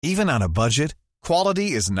Even on a budget,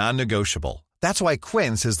 quality is non-negotiable. That's why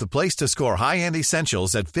Quince is the place to score high-end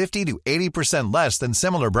essentials at 50 to 80% less than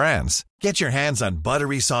similar brands. Get your hands on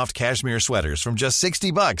buttery soft cashmere sweaters from just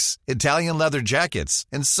 $60, Italian leather jackets,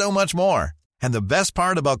 and so much more. And the best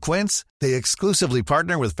part about Quince, they exclusively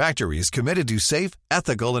partner with factories committed to safe,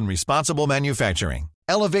 ethical, and responsible manufacturing.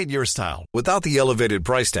 Elevate your style without the elevated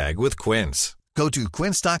price tag with Quince. Go to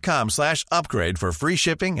quince.com/upgrade for free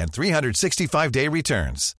shipping and 365-day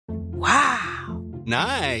returns. Wow.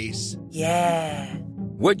 Nice. Yeah.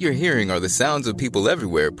 What you're hearing are the sounds of people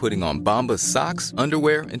everywhere putting on Bombas socks,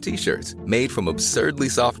 underwear, and T-shirts made from absurdly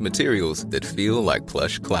soft materials that feel like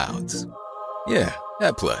plush clouds. Yeah,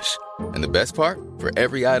 that plush. And the best part? For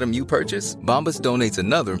every item you purchase, Bombas donates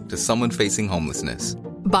another to someone facing homelessness.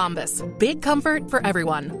 Bombas. Big comfort for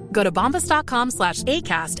everyone. Go to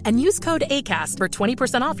bombas.com/ACAST and use code ACAST for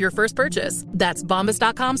 20% off your first purchase. That's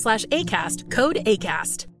bombas.com/ACAST. Code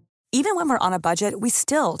ACAST. Even when we're on a budget, we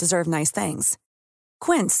still deserve nice things.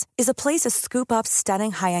 Quince is a place to scoop up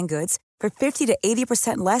stunning high-end goods for 50 to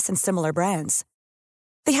 80% less than similar brands.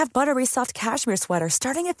 They have buttery soft cashmere sweaters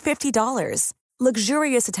starting at $50,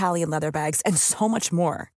 luxurious Italian leather bags, and so much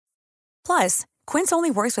more. Plus, Quince only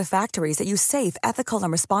works with factories that use safe, ethical,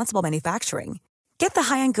 and responsible manufacturing. Get the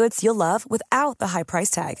high-end goods you'll love without the high price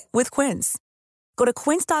tag with Quince. Go to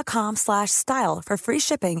quince.com/style for free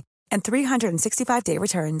shipping and 365-day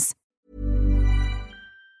returns.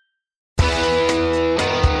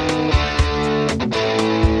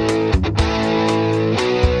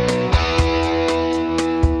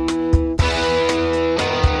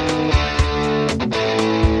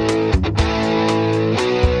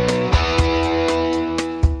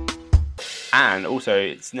 And also,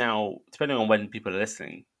 it's now, depending on when people are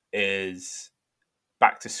listening, is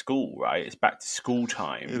back to school, right? It's back to school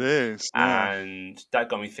time. It is. Yeah. And that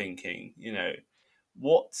got me thinking,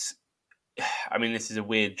 what, I mean, this is a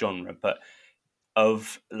weird genre, but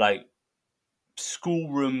of like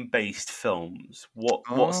schoolroom based films,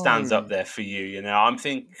 what stands up there for you? I'm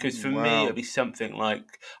thinking, because for me it'd be something like,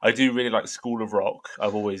 I do really like School of Rock.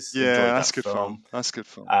 I've always enjoyed that's that good film. That's good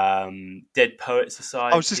film. Dead Poet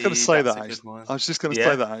Society. I was just going to say that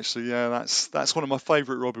actually. Yeah, that's one of my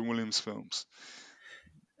favourite Robin Williams films.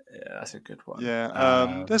 Yeah, that's a good one.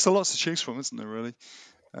 Yeah, there's a lot to choose from, isn't there? Really.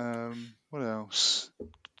 What else?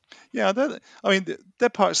 Yeah,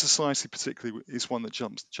 Dead Poet Society particularly is one that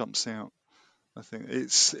jumps out. I think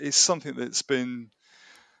it's something that's been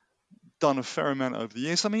done a fair amount over the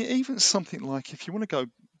years. I mean, even something like, if you want to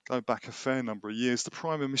go back a fair number of years, The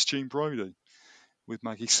Prime of Miss Jean Brodie with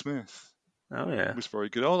Maggie Smith. Oh yeah, was very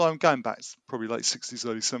good. Although I'm going back to probably late 60s,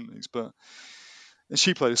 early 70s, and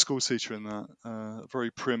she played a school teacher in that, a very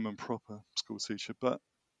prim and proper school teacher, but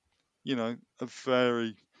a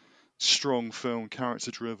very strong film,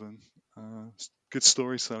 character driven. Good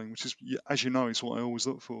storytelling, which is, as you know, is what I always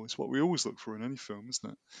look for. It's what we always look for in any film,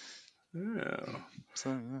 isn't it? Yeah. So,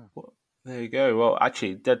 yeah. Well, there you go. Well,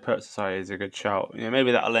 actually, Dead Poet Society is a good shout.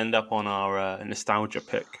 Maybe that'll end up on our nostalgia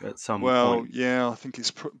pick at some point. Well, yeah, I think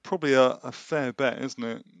it's probably a fair bet, isn't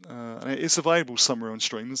it? And it is available somewhere on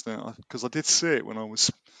stream, isn't it? Because I did see it when I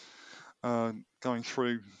was going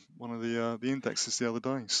through one of the indexes the other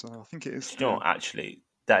day. So I think it is. Actually,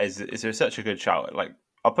 that is such a good shout. Like,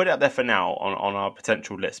 I'll put it out there for now on our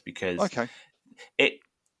potential list, because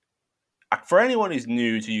for anyone who's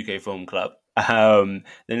new to UK Film Club, the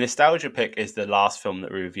nostalgia pick is the last film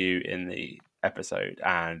that we review in the episode,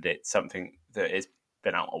 and it's something that has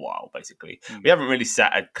been out a while, basically. We haven't really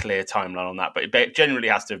set a clear timeline on that, but it generally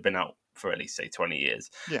has to have been out for at least, say, 20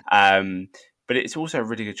 years. Yeah. But it's also a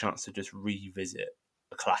really good chance to just revisit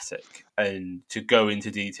a classic and to go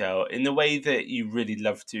into detail in the way that you really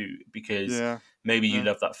love to, because maybe you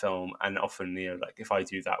love that film, and often, like if I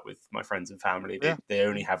do that with my friends and family, they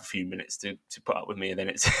only have a few minutes to put up with me, and then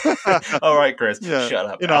it's all right, Chris, shut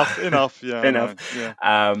up. Enough.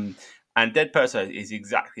 And Dead Poet is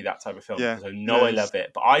exactly that type of film, because I know I love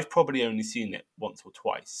it, but I've probably only seen it once or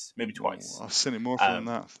twice, maybe twice. I've seen it more than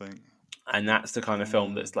that, I think. And that's the kind of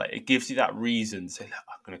film that's like, it gives you that reason to say, look,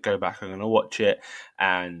 I'm going to go back, I'm going to watch it,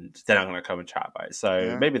 and then I'm going to come and chat about it.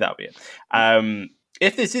 So maybe that'll be it.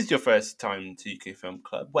 If this is your first time to UK Film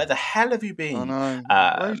Club, where the hell have you been?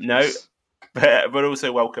 No, but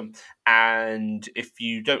also welcome. And if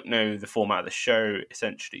you don't know the format of the show,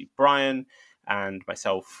 essentially Brian and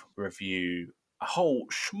myself review a whole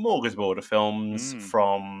smorgasbord of films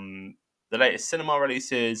from the latest cinema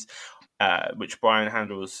releases, which Brian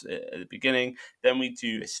handles at the beginning. Then we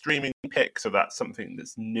do a streaming pick, so that's something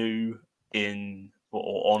that's new in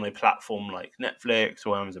or on a platform like Netflix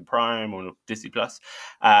or Amazon Prime or Disney Plus.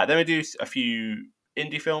 Then we do a few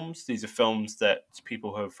indie films. These are films that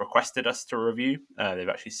people have requested us to review. They've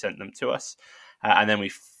actually sent them to us. And then we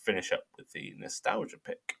finish up with the nostalgia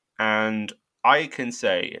pick. And I can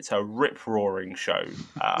say it's a rip-roaring show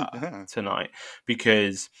tonight,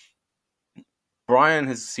 because Brian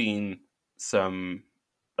has seen some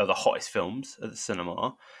of the hottest films at the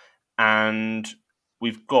cinema, and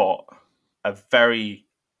we've got a very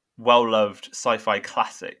well-loved sci-fi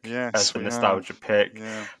classic as Yes, the we nostalgia have. pick.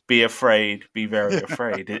 Yeah. Be afraid, be very Yeah.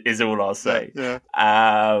 afraid is all I'll say. Yeah.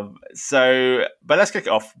 But let's kick it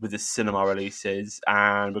off with the cinema releases,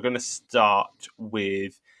 and we're going to start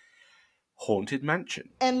with Haunted Mansion.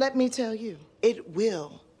 And let me tell you, it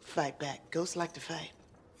will fight back. Ghosts like to fight.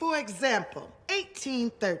 For example,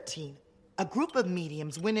 1813. A group of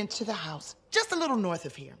mediums went into the house just a little north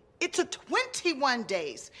of here. It took 21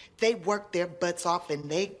 days. They worked their butts off and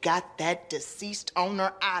they got that deceased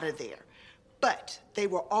owner out of there. But they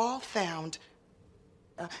were all found.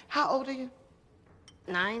 How old are you?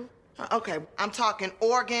 9? Okay, I'm talking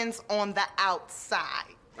organs on the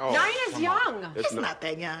outside. 9 is young. It's not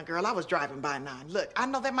that young, girl. I was driving by 9. Look, I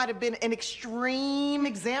know that might have been an extreme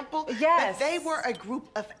example. Yes. But they were a group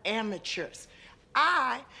of amateurs.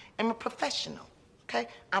 I am a professional, okay?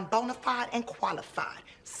 I'm bona fide and qualified,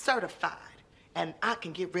 certified, and I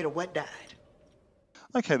can get rid of what died.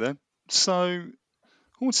 Okay then. So,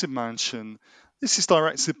 Haunted Mansion. This is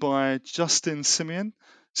directed by Justin Simeon,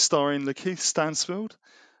 starring Lakeith Stansfield,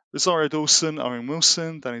 Rosario Dawson, Owen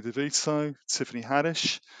Wilson, Danny DeVito, Tiffany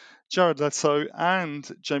Haddish, Jared Leto, and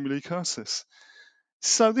Jamie Lee Curtis.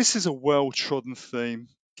 So this is a well-trodden theme.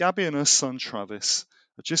 Gabby and her son Travis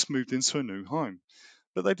have just moved into a new home,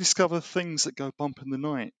 but they discover things that go bump in the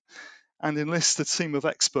night and enlist a team of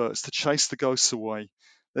experts to chase the ghosts away.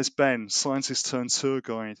 There's Ben, scientist turned tour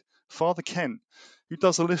guide, Father Kent, who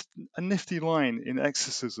does a nifty line in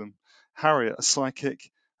Exorcism, Harriet, a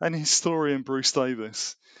psychic, and historian Bruce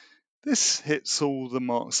Davis. This hits all the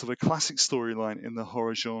marks of a classic storyline in the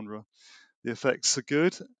horror genre. The effects are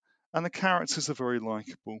good, and the characters are very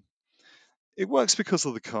likeable. It works because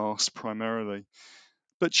of the cast, primarily.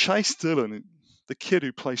 But Chase Dillon, the kid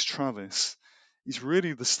who plays Travis, is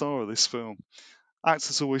really the star of this film.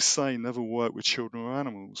 Actors always say never work with children or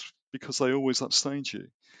animals because they always upstage you.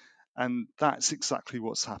 And that's exactly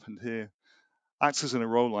what's happened here. Actors in a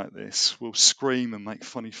role like this will scream and make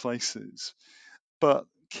funny faces. But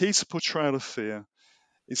key to portrayal of fear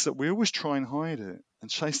is that we always try and hide it, and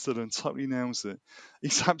Chase Dillon totally nails it.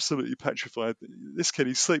 He's absolutely petrified. This kid,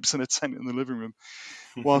 he sleeps in a tent in the living room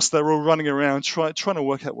whilst they're all running around trying to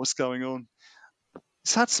work out what's going on.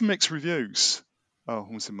 It's had some mixed reviews,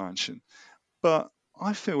 Haunted Mansion, but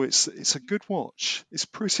I feel it's a good watch. It's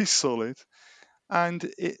pretty solid, and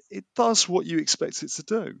it does what you expect it to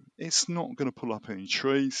do. It's not going to pull up any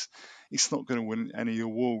trees. It's not going to win any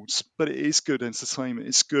awards, but it is good entertainment.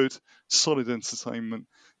 It's good, solid entertainment,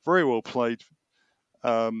 very well played,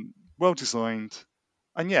 well designed,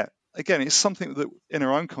 and yeah, again, it's something that in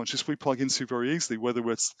our own conscious we plug into very easily. Whether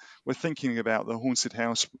we're thinking about the haunted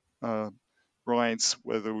house rides,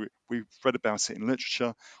 whether we've read about it in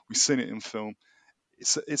literature, we've seen it in film.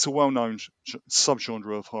 It's a well-known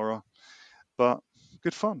subgenre of horror, but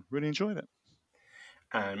good fun. Really enjoyed it.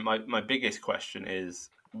 And my biggest question is,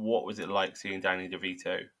 what was it like seeing Danny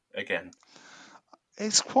DeVito again?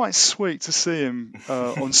 It's quite sweet to see him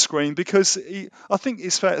on screen because I think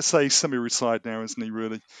it's fair to say he's semi-retired now, isn't he,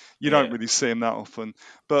 really? You don't really see him that often,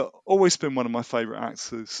 but always been one of my favourite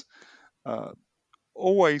actors.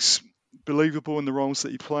 Always believable in the roles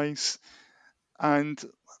that he plays. And,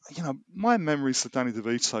 my memories of Danny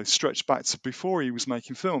DeVito stretch back to before he was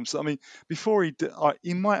making films. I mean, before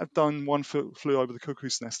he might have done One Flew Over the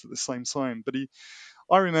Cuckoo's Nest at the same time, but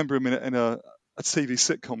I remember him in a TV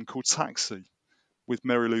sitcom called Taxi with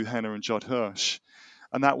Mary Lou Henner and Judd Hirsch,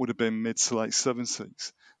 and that would have been mid to late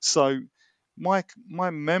 70s. So my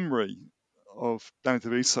memory of Danny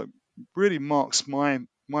DeVito really marks my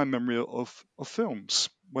memory of films,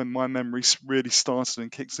 when my memory really started and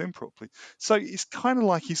kicked in properly. So it's kind of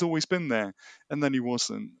like he's always been there, and then he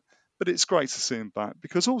wasn't. But it's great to see him back,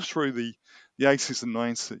 because all through the 80s and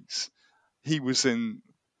 90s, he was in,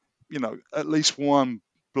 at least one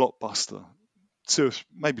blockbuster,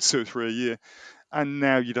 maybe 2 or 3 a year, and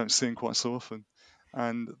now you don't see him quite so often.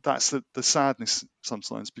 And that's the sadness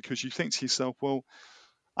sometimes, because you think to yourself, well,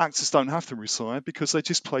 actors don't have to retire because they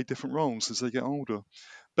just play different roles as they get older.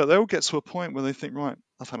 But they all get to a point where they think, right,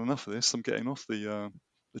 I've had enough of this. I'm getting off the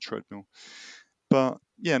treadmill. But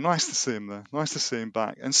yeah, nice to see him there. Nice to see him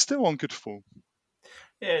back, and still on good form.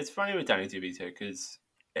 Yeah, it's funny with Danny DeVito because,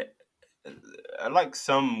 like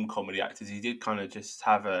some comedy actors, he did kind of just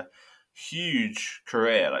have a huge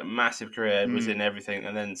career, like massive career, was in everything,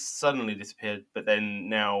 and then suddenly disappeared. But then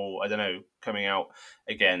now, I don't know, coming out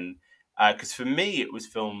again. Because for me, it was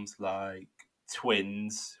films like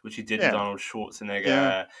Twins, which he did with Arnold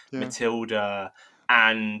Schwarzenegger, Matilda,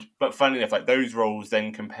 but funnily enough, like those roles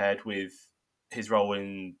then compared with his role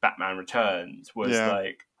in Batman Returns was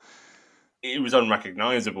like, it was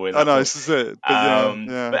unrecognizable in that film. This is it. But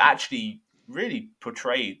but actually really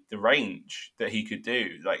portrayed the range that he could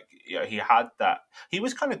do. Like, you know, he had that. He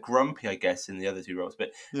was kind of grumpy, I guess, in the other two roles.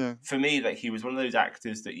 But for me, like, he was one of those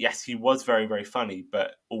actors that, yes, he was very, very funny,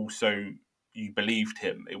 but also you believed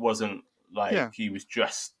him. It wasn't like he was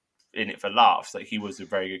just in it for laughs. Like, he was a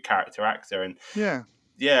very good character actor. And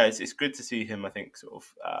it's good to see him, I think, sort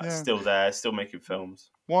of still there, still making films.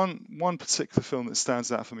 One particular film that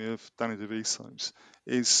stands out for me of Danny DeVito's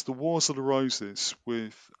is The Wars of the Roses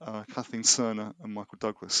with Kathleen Turner and Michael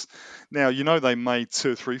Douglas. Now, you know, they made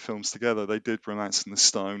 2 or 3 films together. They did Romance in the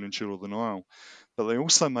Stone and Jewel of the Nile. But they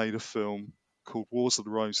also made a film called Wars of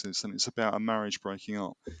the Roses, and it's about a marriage breaking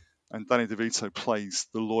up. And Danny DeVito plays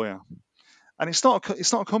the lawyer. And it's not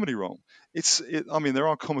a comedy role. I mean, there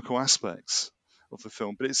are comical aspects of the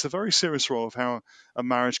film, but it's a very serious role of how a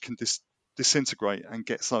marriage can disintegrate and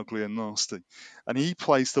gets ugly and nasty. And he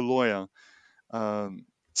plays the lawyer,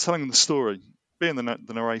 telling the story, being the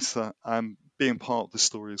narrator and being part of the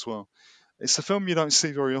story as well. It's a film you don't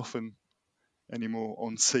see very often anymore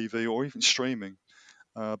on TV or even streaming,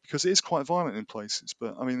 because it is quite violent in places.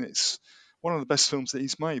 But I mean, it's one of the best films that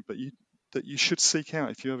he's made, but that you should seek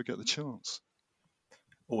out if you ever get the chance.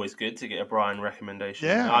 Always good to get a Brian recommendation.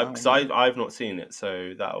 Yeah, because I've not seen it,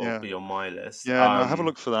 so that will be on my list. Yeah, have a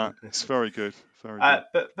look for that. It's very good. Very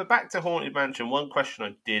good. But back to Haunted Mansion, one question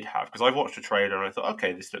I did have, because I've watched the trailer and I thought,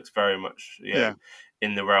 okay, this looks very much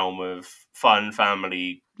in the realm of fun,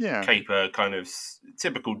 family, caper, kind of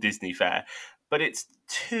typical Disney fare. But it's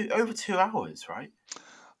over 2 hours, right?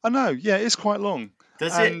 I know, yeah, it's quite long.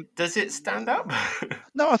 Does it stand up?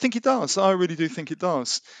 No, I think it does. I really do think it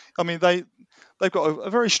does. I mean, they've got a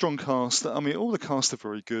very strong cast. I mean, all the cast are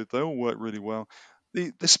very good. They all work really well.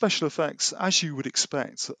 The special effects, as you would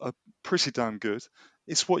expect, are pretty damn good.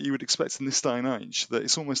 It's what you would expect in this day and age, that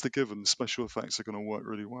it's almost a given the special effects are going to work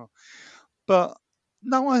really well. But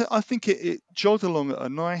no, I think it jogged along at a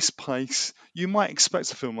nice pace. You might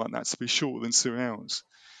expect a film like that to be shorter than 2 hours.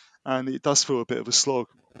 And it does feel a bit of a slog,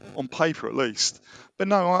 on paper at least. But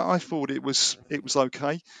no, I thought it was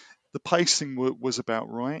okay. The pacing was about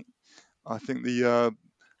right. I think the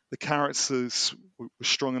characters were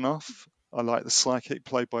strong enough. I like the psychic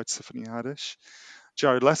played by Tiffany Haddish.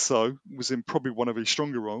 Jared Leto was in probably one of his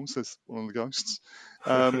stronger roles as one of the ghosts.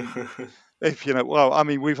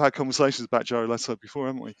 We've had conversations about Jared Leto before,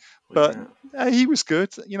 haven't we? But he was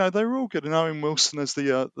good. You know, they were all good. And Owen Wilson as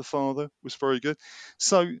the father was very good.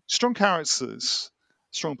 So strong characters,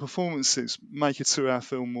 strong performances make a 2 hour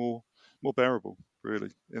film more bearable,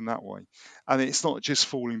 really, in that way. And it's not just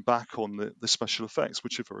falling back on the special effects,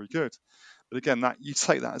 which are very good. But again, that you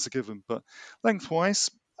take that as a given. But lengthwise,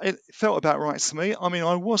 it felt about right to me. I mean,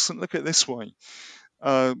 I wasn't, look at it this way,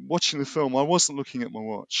 watching the film, I wasn't looking at my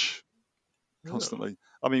watch constantly.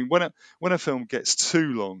 I mean, when a film gets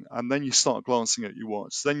too long and then you start glancing at your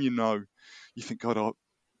watch, then you think, God,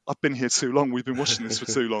 I've been here too long. We've been watching this for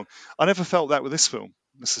too long. I never felt that with this film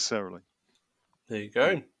necessarily. There you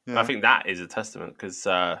go. Yeah. I think that is a testament because,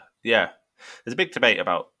 there's a big debate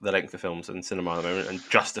about the length of films in cinema at the moment and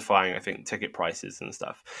justifying, I think, ticket prices and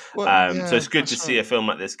stuff. Well, so it's good to see a film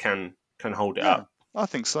like this can hold it up. I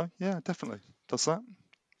think so. Yeah, definitely does that.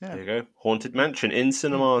 Yeah. There you go. Haunted Mansion in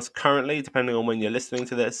cinemas currently, depending on when you're listening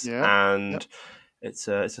to this, and it's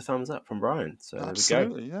a thumbs up from Brian. So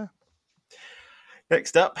absolutely, there we go. Yeah.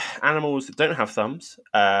 Next up, animals that don't have thumbs,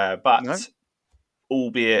 but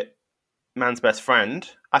albeit man's best friend.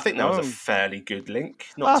 I think that was a fairly good link.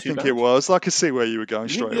 I think it was. I could see where you were going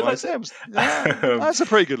straight away. That's a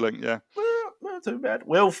pretty good link, yeah. Not too bad.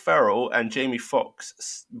 Will Ferrell and Jamie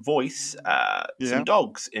Foxx voice some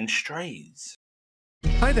dogs in Strays.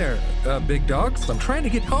 Hi there, big dogs. I'm trying to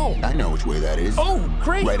get home. I know which way that is. Oh,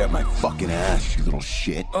 great. Right up my fucking ass, you little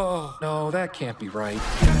shit. Oh, no, that can't be right.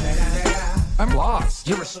 I'm lost.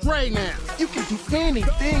 You're a stray now. You can do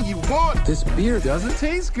anything you want. This beer doesn't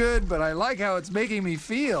taste good, but I like how it's making me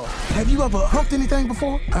feel. Have you ever humped anything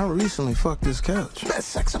before? I recently fucked this couch. Best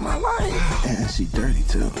sex of my life. And she's dirty,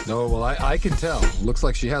 too. No, well, I can tell. Looks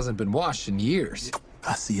like she hasn't been washed in years.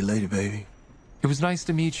 I'll see you later, baby. It was nice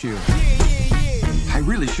to meet you. I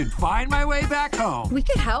really should find my way back home. We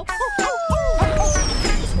could help.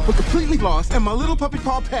 house. We're completely lost, and my little puppy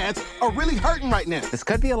paw pads are really hurting right now. This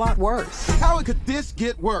could be a lot worse. How could this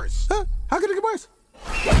get worse? Huh? How could it get worse?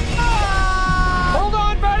 Hold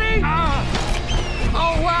on, buddy!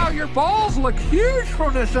 Oh, wow, your balls look huge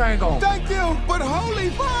from this angle. Thank you, but holy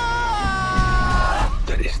fuck!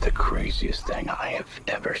 That is the craziest thing I have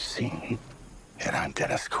ever seen. And I'm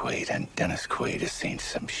Dennis Quaid, and Dennis Quaid has seen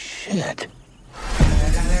some shit.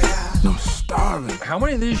 I'm starving. How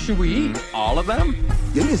many of these should we eat? All of them?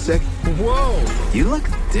 Give me a sec. Whoa! You look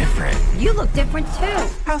different. You look different too.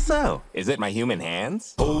 How so? Is it my human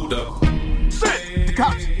hands? Hold up. Set! The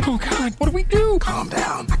cops! Oh, God, what do we do? Calm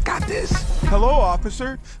down. I got this. Hello,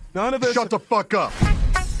 officer. None of us... Shut the fuck up.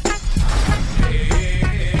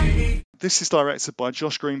 This is directed by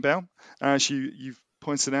Josh Greenbaum, as you've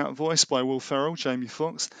pointed out, voiced by Will Ferrell, Jamie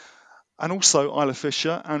Foxx, and also Isla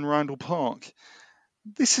Fisher and Randall Park.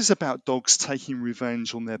 This is about dogs taking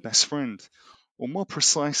revenge on their best friend, or more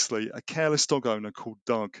precisely, a careless dog owner called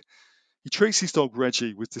Doug. He treats his dog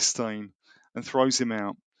Reggie with disdain and throws him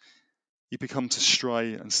out. He becomes a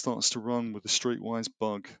stray and starts to run with the streetwise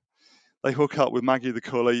Bug. They hook up with Maggie the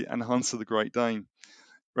Collie and Hunter the Great Dane.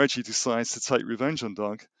 Reggie decides to take revenge on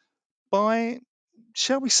Doug by,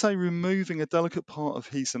 shall we say, removing a delicate part of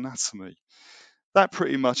his anatomy. That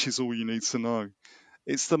pretty much is all you need to know.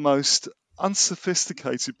 It's the most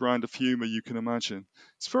unsophisticated brand of humour you can imagine.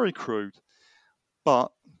 It's very crude,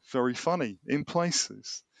 but very funny in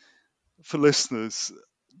places. For listeners,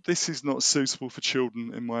 this is not suitable for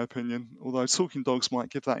children, in my opinion, although Talking Dogs might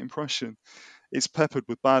give that impression. It's peppered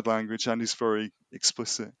with bad language and is very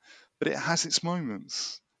explicit, but it has its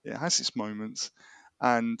moments.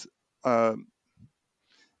 And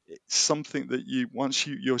it's something that once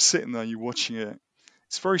you're sitting there, you're watching it.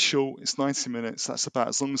 It's very short. It's 90 minutes. That's about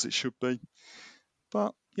as long as it should be.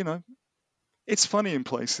 But, it's funny in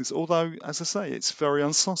places, although, as I say, it's very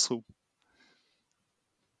unsubtle.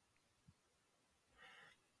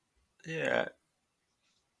 Yeah.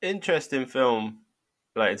 Interesting film,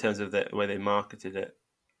 like in terms of the way they marketed it,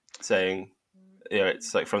 saying,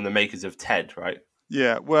 it's like from the makers of Ted, right?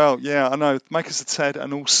 Yeah, well, yeah, I know. Makers of Ted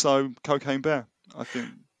and also Cocaine Bear, I think.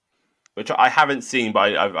 Which I haven't seen,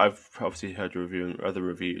 but I've obviously heard other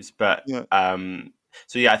reviews. But yeah.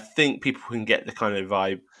 So yeah, I think people can get the kind of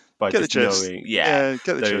vibe by get just knowing, get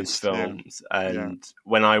the those gist, films. And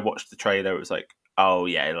when I watched the trailer, it was like, oh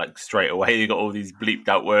yeah, like straight away you got all these bleeped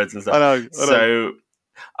out words and stuff. I know. So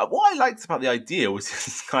what I liked about the idea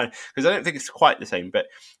was kind of, because I don't think it's quite the same, but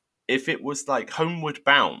if it was like Homeward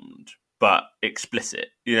Bound but explicit,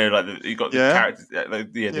 like you got the characters,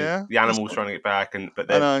 the animals trying to get back,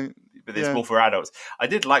 but it's more for adults. I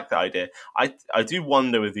did like that idea. I do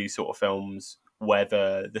wonder with these sort of films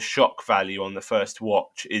whether the shock value on the first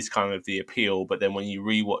watch is kind of the appeal, but then when you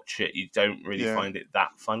rewatch it, you don't really find it that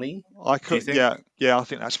funny. I think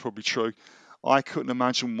that's probably true. I couldn't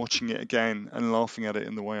imagine watching it again and laughing at it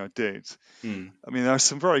in the way I did. I mean, there are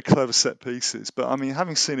some very clever set pieces, but I mean,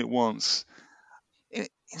 having seen it once, in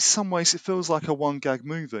some ways, it feels like a one-gag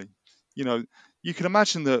movie. You can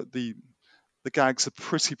imagine that the gags are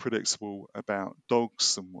pretty predictable about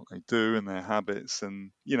dogs and what they do and their habits, and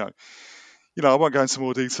I won't go into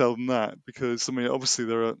more detail than that because I mean, obviously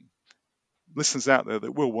there are listeners out there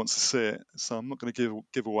that will want to see it, so I'm not going to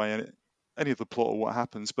give away any of the plot or what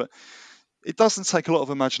happens, but it doesn't take a lot of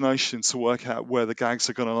imagination to work out where the gags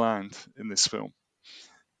are going to land in this film.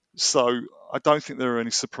 So I don't think there are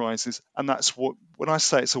any surprises, and that's when I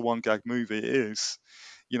say it's a one gag movie, it is.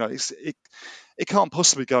 It can't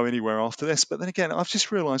possibly go anywhere after this. But then again, I've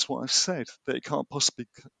just realised what I've said, that it can't possibly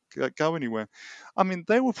go anywhere. I mean,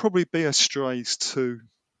 there will probably be a Strays 2.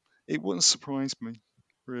 It wouldn't surprise me,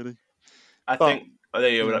 really. I think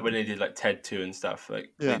when they did like Ted 2 and stuff, like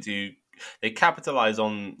they capitalize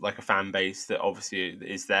on like a fan base that obviously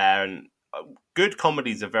is there, and good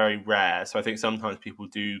comedies are very rare. So I think sometimes people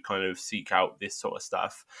do kind of seek out this sort of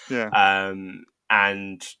stuff.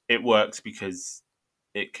 And it works because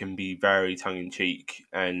it can be very tongue-in-cheek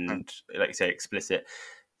and, like you say, explicit.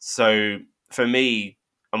 So for me,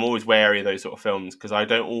 I'm always wary of those sort of films because I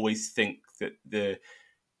don't always think that the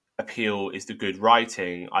appeal is the good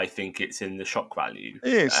writing. I think it's in the shock value.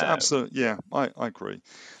 It is, absolutely. Yeah, I agree.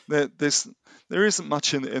 There isn't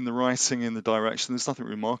much in the writing, in the direction. There's nothing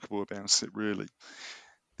remarkable about it, really.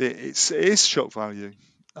 It is shock value.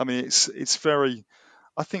 I mean, it's very...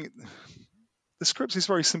 I think... The script is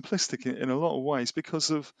very simplistic in a lot of ways because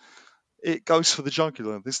of it goes for the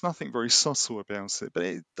jugular. There's nothing very subtle about it, but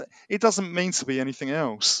it doesn't mean to be anything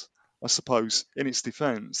else, I suppose, in its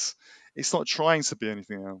defense. It's not trying to be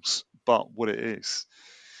anything else but what it is.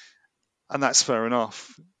 And that's fair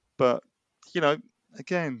enough. But,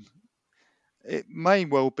 again, it may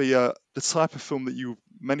well be the type of film that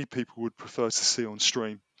many people would prefer to see on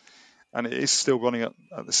stream. And it is still running at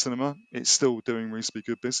the cinema. It's still doing reasonably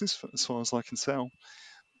good business, as far as I can tell.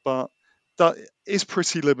 But that is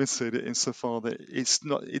pretty limited insofar that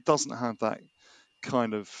it doesn't have that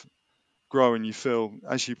kind of growing you feel.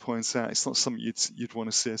 As you point out, it's not something you'd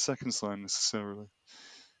want to see a second time necessarily.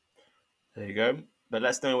 There you go. But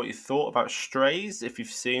let's know what you thought about Strays. If you've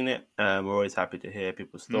seen it, we're always happy to hear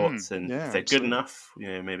people's thoughts. And if they're good enough,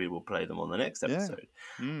 maybe we'll play them on the next episode.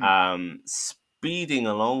 Yeah. Speeding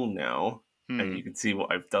along now, and you can see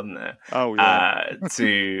what I've done there. Oh, yeah.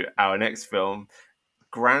 To our next film,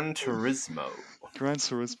 Gran Turismo. Gran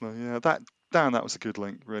Turismo, yeah. That was a good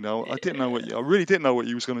link, really. I didn't know I really didn't know what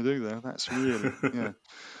you was going to do there. That's really, yeah.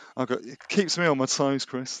 It keeps me on my toes,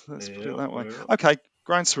 Chris. Let's put it that way. Yeah. Okay,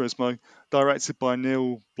 Gran Turismo, directed by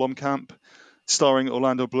Neil Blomkamp, starring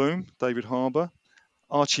Orlando Bloom, David Harbour,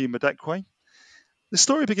 Archie Madekwe. The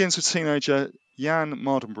story begins with teenager Jan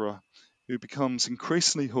Mardenborough, who becomes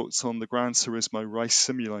increasingly hooked on the Gran Turismo race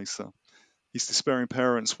simulator. His despairing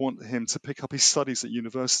parents want him to pick up his studies at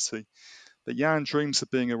university, but Jan dreams of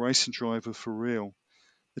being a racing driver for real.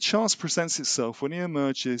 The chance presents itself when he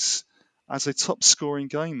emerges as a top-scoring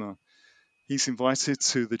gamer. He's invited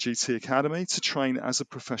to the GT Academy to train as a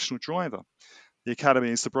professional driver. The academy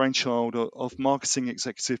is the brainchild of marketing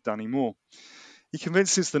executive Danny Moore. He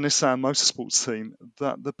convinces the Nissan Motorsports team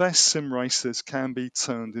that the best sim racers can be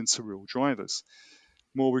turned into real drivers.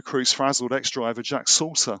 Moore recruits frazzled ex-driver Jack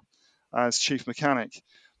Salter as chief mechanic,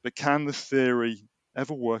 but can the theory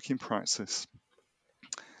ever work in practice?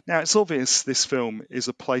 Now, it's obvious this film is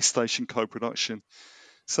a PlayStation co-production,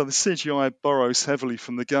 so the CGI borrows heavily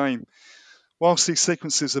from the game. Whilst these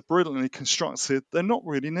sequences are brilliantly constructed, they're not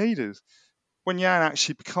really needed. When Jan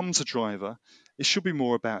actually becomes a driver, it should be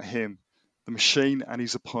more about him, the machine, and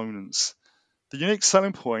his opponents. The unique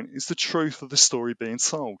selling point is the truth of the story being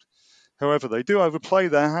told. However, they do overplay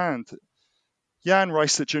their hand. Jan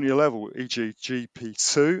raced at junior level, e.g.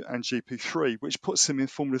 GP2 and GP3, which puts him in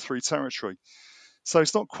Formula 3 territory. So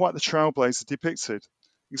it's not quite the trailblazer depicted.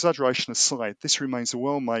 Exaggeration aside, this remains a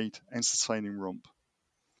well-made, entertaining romp.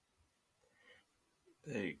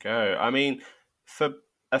 There you go. I mean, for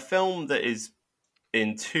a film that is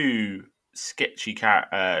in two sketchy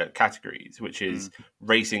categories, which is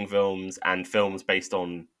racing films and films based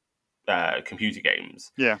on computer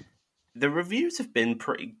games. Yeah. The reviews have been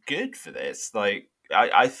pretty good for this. Like,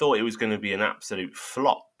 I thought it was going to be an absolute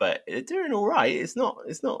flop, but they're doing all right. It's not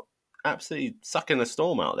absolutely sucking a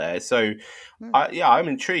storm out there. So, I'm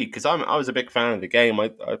intrigued because I was a big fan of the game.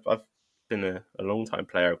 I've been a long time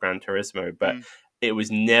player of Gran Turismo, but it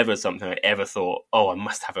was never something I ever thought, I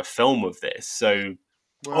must have a film of this. So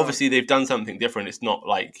obviously they've done something different. It's not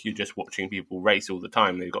like you're just watching people race all the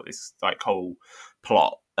time. They've got this like whole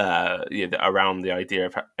plot around the idea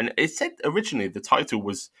of, and it said originally the title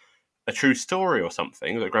was a true story or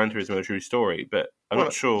something, that Gran Turismo a true story, but I'm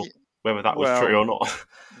not sure whether that was true or not.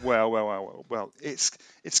 Well,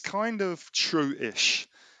 it's kind of true-ish.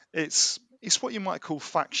 It's what you might call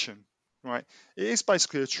faction, right? It is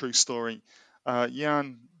basically a true story.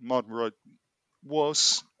 Jan Mardenborough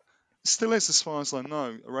still is, as far as I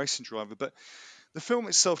know, a racing driver, but the film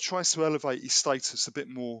itself tries to elevate his status a bit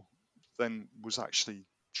more than was actually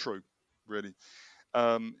true, really.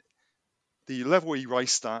 The level he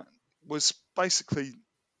raced at was basically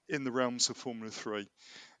in the realms of Formula 3.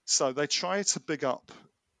 So they try to big up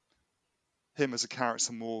him as a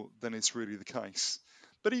character more than is really the case.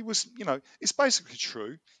 But he was, it's basically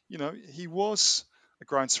true. He was a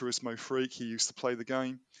Gran Turismo freak. He used to play the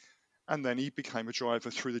game. And then he became a driver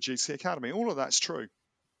through the GT Academy. All of that's true.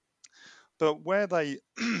 But where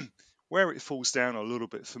it falls down a little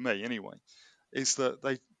bit for me anyway, is that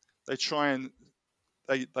they try and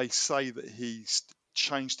they say that he's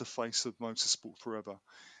changed the face of motorsport forever.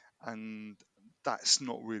 And that's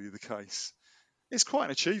not really the case. It's quite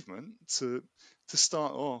an achievement to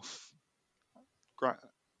start off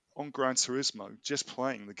on Gran Turismo, just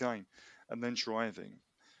playing the game and then driving.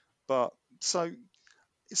 But so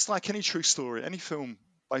it's like any true story, any film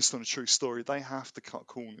based on a true story, they have to cut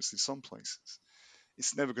corners in some places.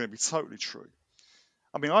 It's never going to be totally true.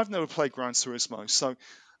 I mean, I've never played Gran Turismo, so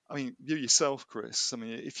I mean, you yourself, Chris, I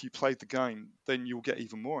mean, if you played the game, then you'll get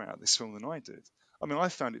even more out of this film than I did. I mean, I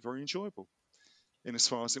found it very enjoyable in as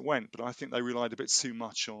far as it went, but I think they relied a bit too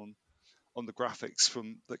much on the graphics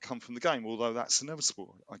that come from the game, although that's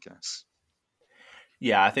inevitable, I guess.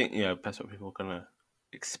 Yeah, I think, that's what people are going to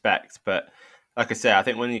expect. But like I say, I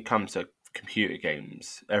think when it comes to computer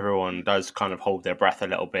games, everyone does kind of hold their breath a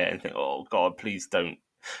little bit and think, oh, God, please don't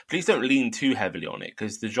please don't lean too heavily on it,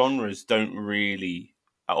 because the genres don't really,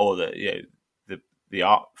 or the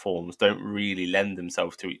art forms don't really lend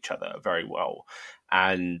themselves to each other very well.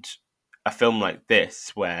 And a film like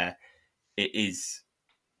this, where it is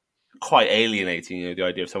quite alienating, the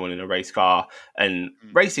idea of someone in a race car, and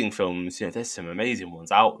racing films, there's some amazing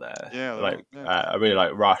ones out there. Yeah, Like yeah. I really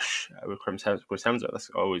like Rush with Chris Hemsworth.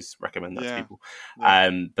 I always recommend that to people. Yeah.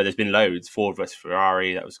 But there's been loads. Ford vs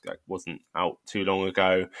Ferrari, that wasn't out too long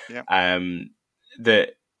ago. Yeah.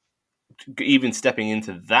 That even stepping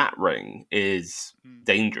into that ring is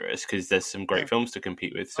dangerous, because there's some great films to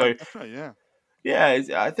compete with. So definitely,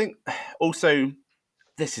 I think also,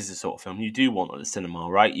 this is the sort of film you do want at the cinema,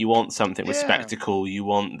 right? You want something with spectacle. You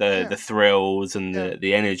want the thrills and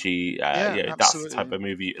the energy. That's the type of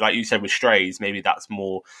movie, like you said with Strays. Maybe that's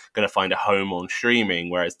more going to find a home on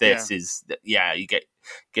streaming, whereas this is, you get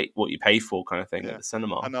what you pay for, kind of thing, at the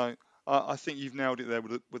cinema. I know. I think you've nailed it there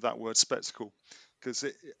with that word, spectacle, because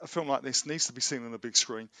a film like this needs to be seen on a big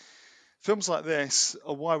screen. Films like this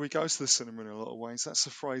are why we go to the cinema in a lot of ways. That's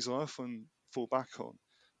a phrase I often fall back on.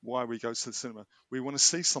 Why we go to the cinema. We want to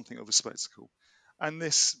see something of a spectacle. And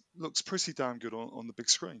this looks pretty damn good on the big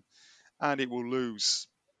screen. And it will lose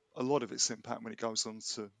a lot of its impact when it goes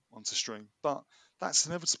onto stream. But that's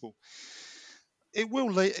inevitable. It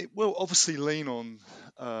will obviously lean on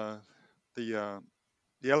the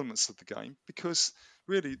elements of the game, because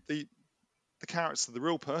really the character, the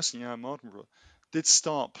real person, Jan Mardenborough, did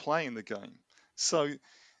start playing the game. So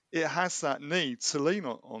it has that need to lean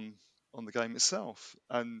on the game itself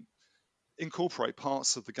and incorporate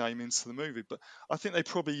parts of the game into the movie. But I think they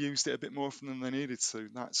probably used it a bit more often than they needed to.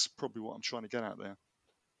 That's probably what I'm trying to get at there.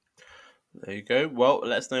 There you go. Well,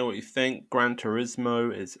 let us know what you think. Gran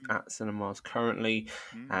Turismo is at cinemas currently,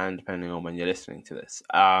 and depending on when you're listening to this.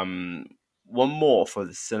 One more for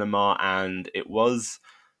the cinema, and it was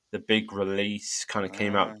the big release, kind of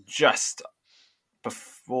came out just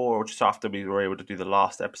before or just after we were able to do the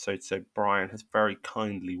last episode. So Brian has very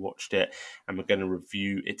kindly watched it, and we're going to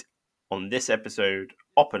review it on this episode,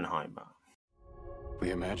 Oppenheimer.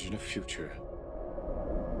 We imagine a future,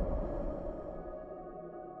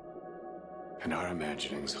 and our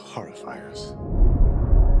imaginings horrify us.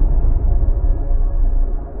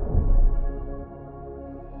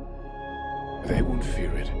 They won't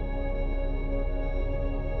fear it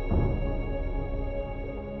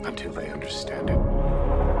until they understand it.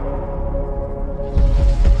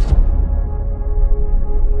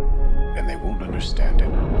 And they won't understand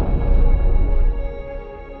it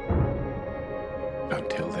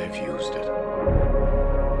until they've used it.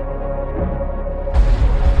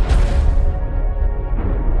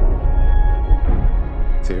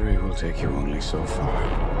 Theory will take you only so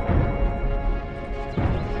far.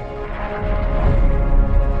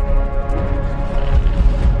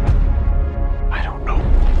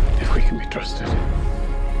 Trusted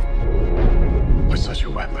with such a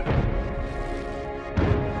weapon.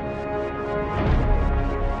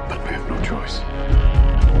 But we have no choice.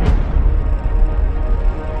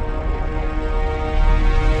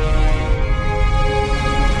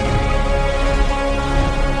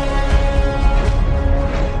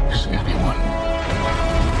 Is anyone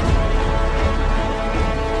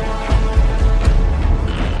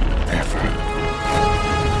ever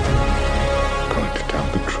going to tell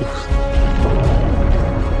the truth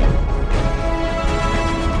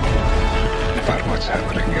about what's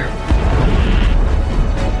happening here?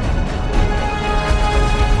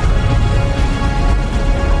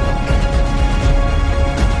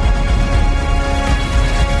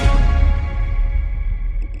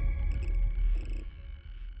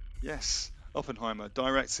 Yes, Oppenheimer,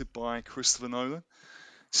 directed by Christopher Nolan,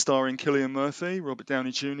 starring Cillian Murphy, Robert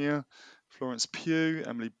Downey Jr., Florence Pugh,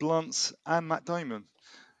 Emily Blunt, and Matt Damon.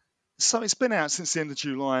 So it's been out since the end of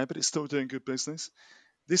July, but it's still doing good business.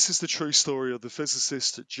 This is the true story of the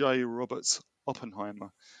physicist J. Robert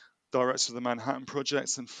Oppenheimer, director of the Manhattan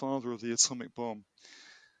Project and father of the atomic bomb.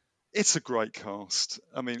 It's a great cast.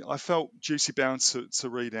 I mean, I felt duty bound to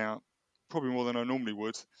read out, probably more than I normally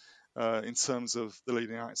would, in terms of the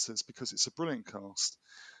leading actors, because it's a brilliant cast.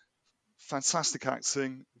 Fantastic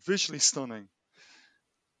acting, visually stunning.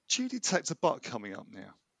 Do you detect a butt coming up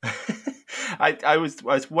now? I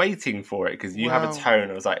was waiting for it, because you have a tone.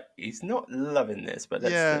 I was like, he's not loving this, but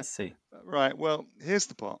let's see. Right, well, here's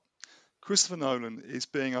the part. Christopher Nolan is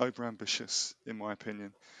being overambitious, in my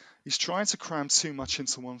opinion. He's trying to cram too much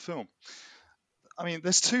into one film. I mean,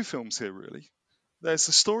 there's two films here, really. There's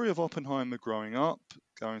the story of Oppenheimer growing up,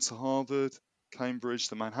 going to Harvard, Cambridge,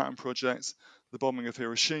 the Manhattan Project, the bombing of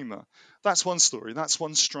Hiroshima. That's one story. That's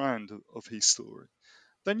one strand of his story.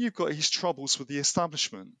 Then you've got his troubles with the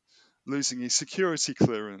establishment, losing his security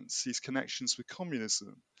clearance, his connections with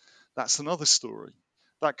communism. That's another story.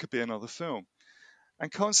 That could be another film.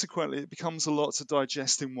 And consequently, it becomes a lot to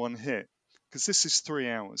digest in one hit, because this is 3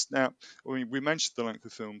 hours. Now, we mentioned the length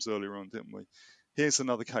of films earlier on, didn't we? Here's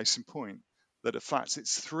another case in point, that in fact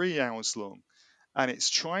it's 3 hours long, and it's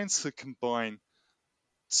trying to combine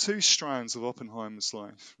two strands of Oppenheimer's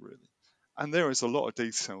life, really. And there is a lot of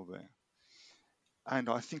detail there. And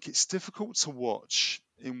I think it's difficult to watch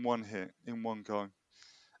in one hit, in one go.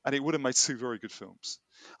 And it would have made two very good films.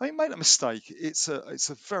 I mean, make no mistake, it's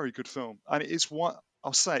a very good film. And it is one,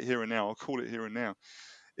 I'll say it here and now, I'll call it here and now.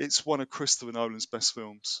 It's one of Christopher Nolan's best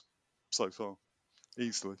films so far,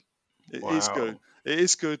 easily. It is good. Wow. It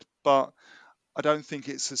is good, but I don't think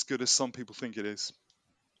it's as good as some people think it is.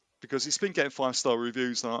 Because it's been getting 5-star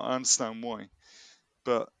reviews, and I understand why.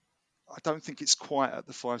 But I don't think it's quite at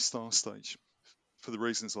the 5-star stage for the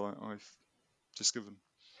reasons I've just given.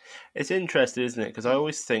 It's interesting, isn't it? Because I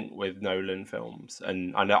always think with Nolan films,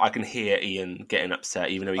 and I know I can hear Ian getting upset,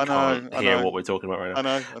 even though he can't hear what we're talking about right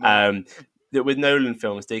now. I know. That with Nolan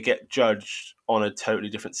films, they get judged on a totally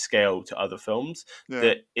different scale to other films. Yeah.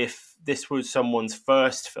 That if this was someone's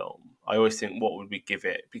first film, I always think, what would we give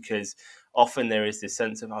it? Because often there is this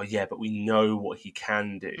sense of, oh yeah, but we know what he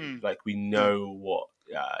can do. Like we know what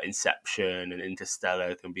Inception and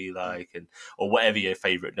Interstellar can be like, and or whatever your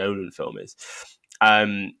favorite Nolan film is.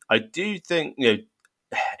 I do think,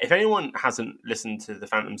 if anyone hasn't listened to the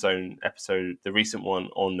Phantom Zone episode, the recent one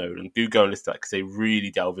on Nolan, do go and listen to that, because they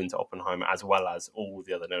really delve into Oppenheimer as well as all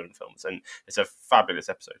the other Nolan films, and it's a fabulous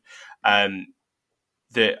episode.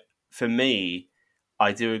 That for me,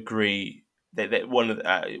 I do agree that one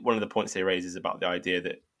of the points they raise is about the idea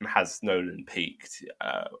that has Nolan peaked,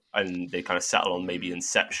 and they kind of settle on maybe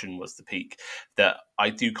Inception was the peak. That I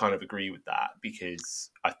do kind of agree with that,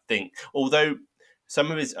 because I think although some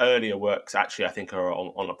of his earlier works actually I think are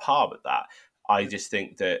on a par with that, I just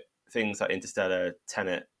think that things like Interstellar,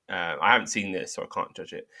 Tenet, I haven't seen this so I can't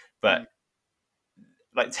judge it, but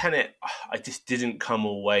like Tenet, I just didn't come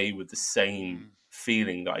away with the same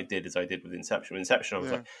feeling that I did as I did with Inception. With Inception, I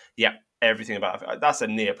was like, yeah, everything about it. That's a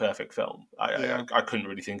near perfect film. I couldn't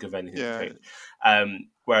really think of anything to change.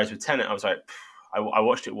 Whereas with Tenet, I was like, I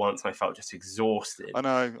watched it once and I felt just exhausted. I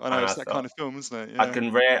know. It's that kind of film, isn't it?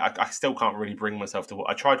 Yeah. I still can't really bring myself to.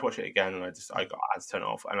 I tried to watch it again and I had to turn it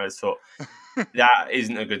off, and I just thought that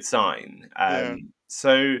isn't a good sign.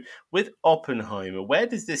 So with Oppenheimer, where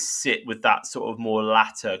does this sit with that sort of more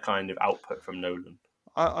latter kind of output from Nolan?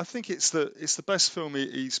 I think it's the best film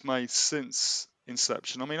he's made since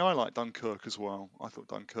Inception. I mean, I like Dunkirk as well. I thought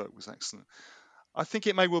Dunkirk was excellent. I think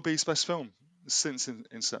it may well be his best film since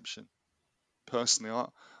Inception. Personally,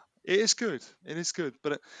 it is good. It is good,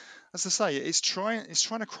 but as I say, it's trying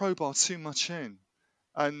to crowbar too much in,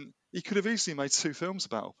 and he could have easily made 2 films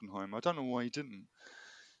about Oppenheimer. I don't know why he didn't,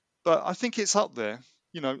 but I think it's up there.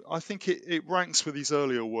 I think it ranks with his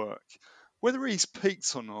earlier work. Whether he's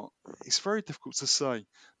peaked or not, it's very difficult to say,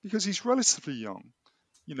 because he's relatively young.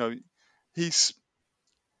 He's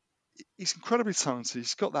incredibly talented.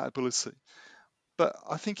 He's got that ability, but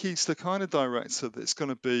I think he's the kind of director that's going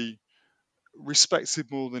to be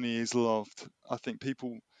respected more than he is loved. I think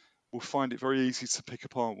people will find it very easy to pick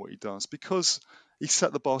apart what he does, because he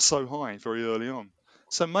set the bar so high very early on.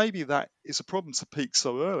 So maybe that is a problem to peak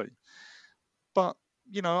so early. But,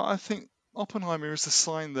 I think Oppenheimer is a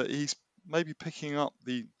sign that he's maybe picking up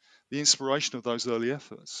the inspiration of those early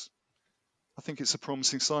efforts. I think it's a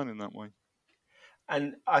promising sign in that way.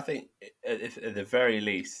 And I think, at the very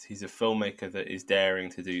least, he's a filmmaker that is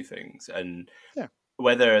daring to do things. And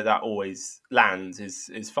whether that always lands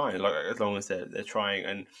is fine, like as long as they're trying.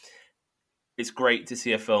 And it's great to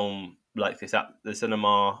see a film like this at the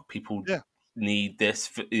cinema. People need this,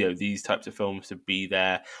 these types of films to be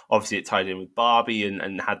there. Obviously, it tied in with Barbie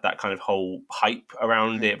and had that kind of whole hype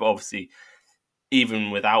around it. But obviously, even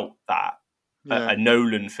without that, a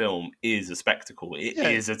Nolan film is a spectacle. It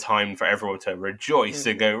is a time for everyone to rejoice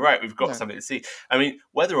and go, right, we've got something to see. I mean,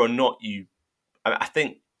 whether or not I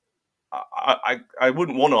think I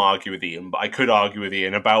wouldn't want to argue with Ian, but I could argue with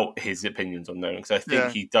Ian about his opinions on Nolan, because I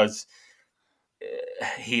think he does.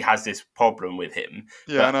 He has this problem with him.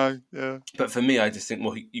 I know. Yeah. But for me, I just think,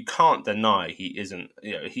 you can't deny he isn't.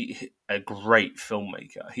 He a great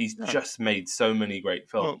filmmaker. He's just made so many great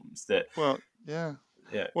films Well,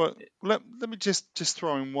 let me just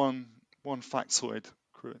throw in one factoid,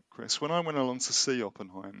 Chris. When I went along to see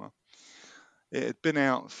Oppenheimer, it had been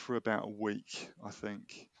out for about a week, I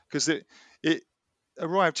think, because it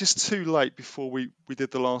arrived just too late before we did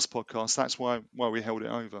the last podcast. That's why we held it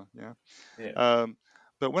over.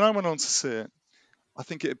 But when I went on to see it, I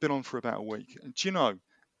think it had been on for about a week. And do you know,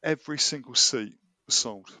 every single seat was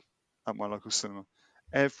sold at my local cinema.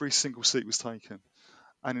 Every single seat was taken.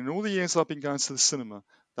 And in all the years I've been going to the cinema,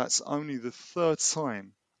 that's only the third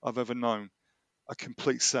time I've ever known a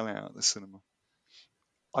complete sellout at the cinema.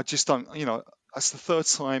 I just don't, that's the third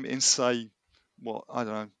time in, say, I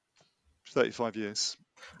don't know, 35 years.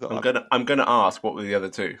 I'm gonna ask, what were the other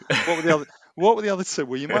two? What were the other two?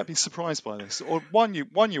 Well, you might be surprised by this, or one you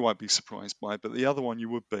won't be surprised by, but the other one you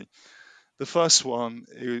would be. The first one,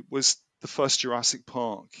 it was the first Jurassic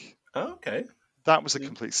Park. Oh, okay. That was a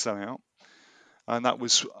complete sellout, and that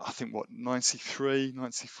was, I think, 93,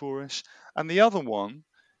 94ish. And the other one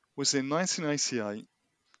was in 1988,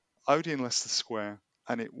 Odeon Leicester Square,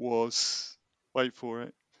 and it was, wait for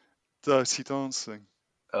it, Dirty Dancing.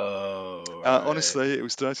 Oh, right. Honestly, it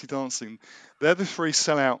was Dirty Dancing. They're the three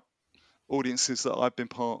sellout audiences that I've been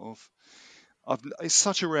part of. It's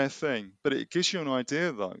such a rare thing, but it gives you an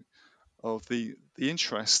idea, though, of the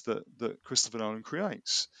interest that Christopher Nolan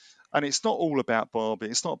creates. And it's not all about Barbie.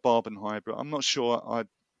 It's not Barbenheimer. I'm not sure I'd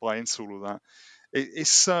buy into all of that. It's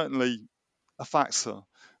certainly a factor,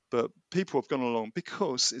 but people have gone along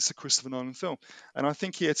because it's a Christopher Nolan film. And I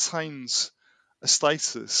think he attains a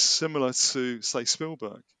status similar to, say,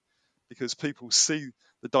 Spielberg, because people see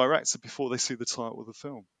the director before they see the title of the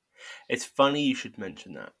film. It's funny you should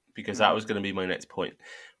mention that, because that was going to be my next point,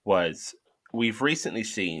 was we've recently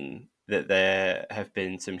seen that there have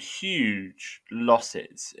been some huge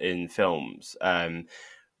losses in films,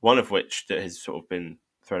 one of which that has sort of been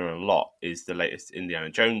thrown around a lot is the latest Indiana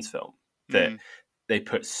Jones film, that they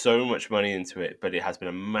put so much money into it, but it has been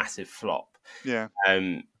a massive flop. Yeah.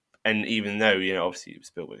 And even though, obviously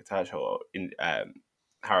Spielberg attached, or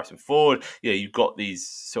Harrison Ford, you've got these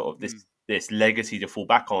sort of this legacy to fall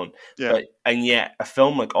back on. Yeah. And yet a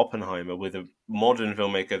film like Oppenheimer, with a modern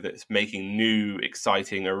filmmaker that's making new,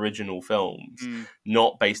 exciting, original films,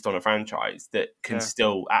 not based on a franchise, that can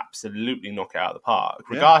still absolutely knock it out of the park,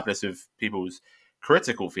 regardless of people's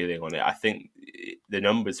critical feeling on it. I think the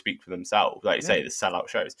numbers speak for themselves. Like you say, the sellout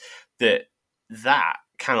shows that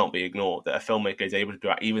cannot be ignored, that a filmmaker is able to do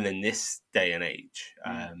that even in this day and age.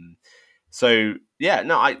 So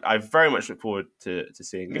I very much look forward to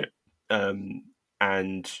seeing it.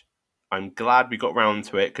 And I'm glad we got round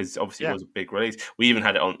to it, because obviously it was a big release. We even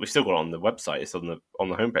had it on. We've still got it on the website. It's on the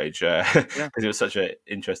homepage, because it was such an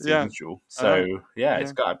interesting visual. So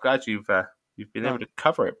I'm glad you've been able to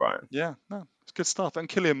cover it, Brian. Yeah, no, it's good stuff. And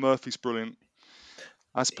Cillian Murphy's brilliant,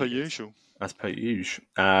 as per usual. As per usual.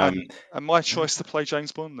 And my choice to play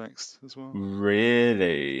James Bond next as well.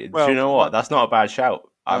 Really? Well, do you know what? That's not a bad shout.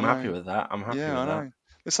 I'm happy with that. I'm happy with that.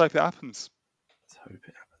 Let's hope it happens. Let's hope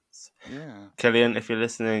it happens. Yeah. Cillian, if you're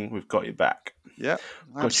listening, we've got you back. Yeah,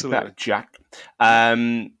 absolutely. Got you back,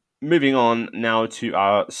 Jack. Moving on now to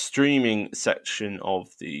our streaming section of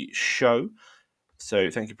the show.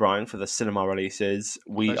 So thank you, Brian, for the cinema releases.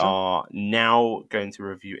 We are now going to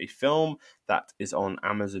review a film that is on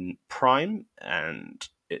Amazon Prime, and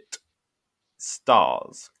it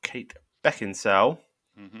stars Kate Beckinsale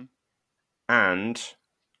and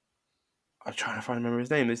I'm trying to remember his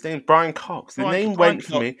name. His name's Brian Cox. The name went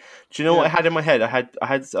for me. Do you know what I had in my head? I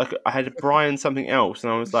had Brian something else,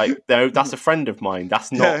 and I was like, no, that's a friend of mine.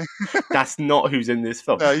 That's not that's not who's in this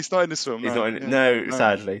film. No, he's not in this film. He's not in it. No,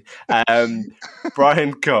 sadly.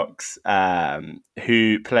 Brian Cox,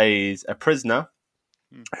 who plays a prisoner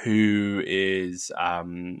who is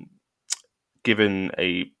given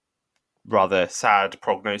a rather sad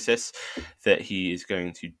prognosis that he is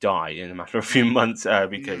going to die in a matter of a few months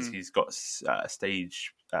because he's got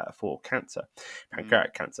stage 4 cancer,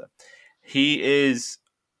 pancreatic cancer. He is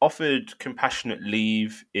offered compassionate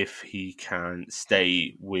leave if he can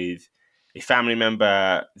stay with a family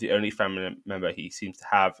member. The only family member he seems to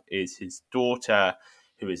have is his daughter,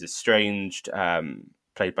 who is estranged,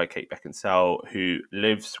 played by Kate Beckinsale, who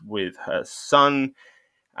lives with her son,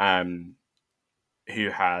 who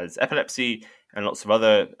has epilepsy, and lots of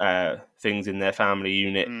other things in their family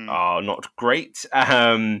unit are not great.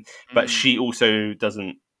 But she also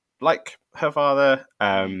doesn't like her father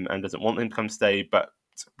and doesn't want him to come stay. But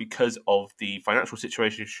because of the financial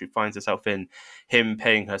situation she finds herself in, him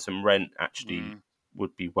paying her some rent actually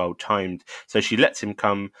would be well timed. So she lets him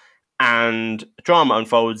come, and drama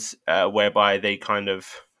unfolds whereby they kind of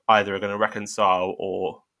either are going to reconcile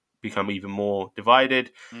or become even more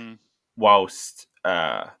divided, whilst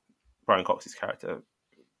Brian Cox's character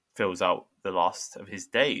fills out the last of his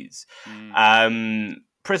days.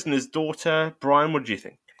 Prisoner's Daughter. Brian, what did you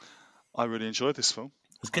think? I really enjoyed this film.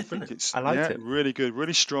 It was good, wasn't it? I liked it. Really good,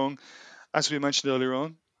 really strong. As we mentioned earlier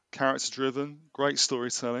on, character-driven, great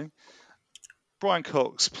storytelling. Brian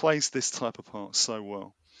Cox plays this type of part so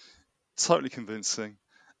well. Totally convincing.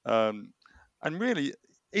 And really,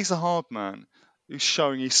 he's a hard man who's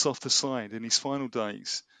showing his softer side in his final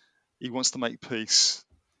days. He wants to make peace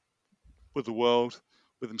with the world,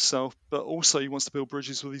 with himself, but also he wants to build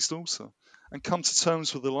bridges with his daughter and come to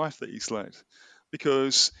terms with the life that he's led.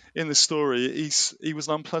 Because in the story, he was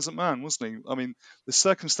an unpleasant man, wasn't he? I mean, the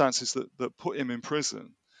circumstances that put him in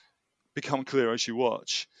prison become clear as you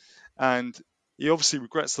watch. And he obviously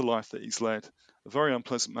regrets the life that he's led, a very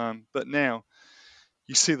unpleasant man. But now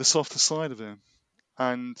you see the softer side of him.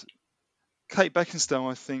 And Kate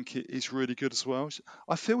Beckinsale, I think, is really good as well.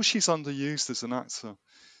 I feel she's underused as an actor.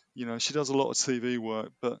 You know, she does a lot of TV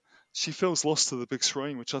work, but she feels lost to the big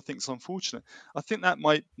screen, which I think is unfortunate. I think that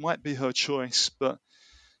might be her choice, but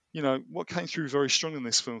you know, what came through very strong in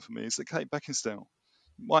this film for me is that Kate Beckinsale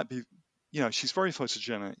might be, you know, she's very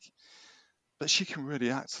photogenic, but she can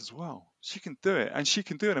really act as well. She can do it, and she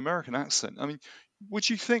can do an American accent. I mean, would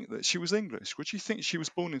you think that she was English? Would you think she was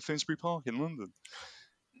born in Finsbury Park in London?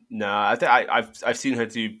 No, I think I've seen her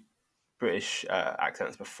do British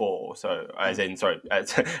accents before, so as in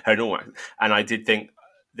her normal accent, and I did think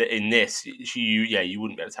that in this you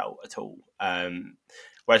wouldn't be able to tell at all.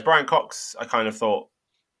 Whereas Brian Cox, I kind of thought,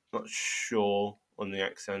 not sure on the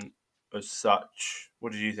accent as such.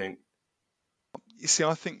 What did you think? You see,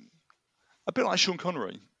 I think a bit like Sean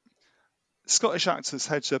Connery, Scottish actors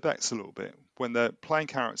hedge their bets a little bit when they're playing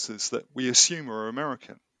characters that we assume are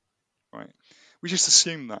American, right? We just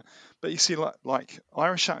assume that. But you see, like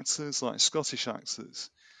Irish actors, like Scottish actors,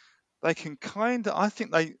 they can I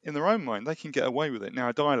think they, in their own mind, they can get away with it. Now,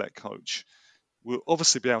 a dialect coach will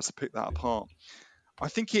obviously be able to pick that apart. I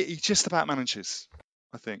think he just about manages,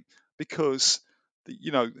 I think, because,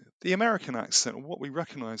 the American accent, or what we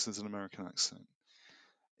recognise as an American accent,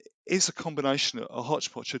 is a combination, a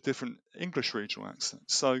hodgepodge of different English regional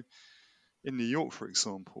accents. So, in New York, for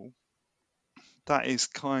example, that is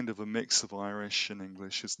kind of a mix of Irish and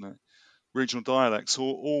English, isn't it? Regional dialects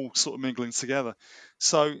all sort of mingling together.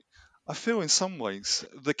 So I feel in some ways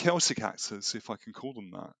the Celtic actors, if I can call them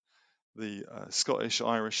that, the Scottish,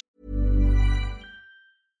 Irish.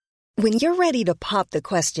 When you're ready to pop the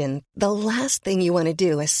question, the last thing you want to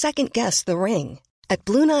do is second guess the ring. At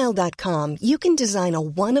BlueNile.com, you can design a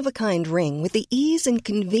one-of-a-kind ring with the ease and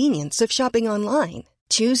convenience of shopping online.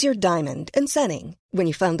 Choose your diamond and setting. When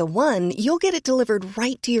you find the one, you'll get it delivered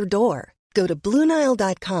right to your door. Go to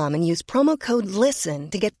BlueNile.com and use promo code LISTEN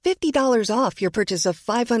to get $50 off your purchase of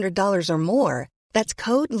 $500 or more. That's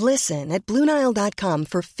code LISTEN at BlueNile.com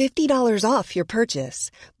for $50 off your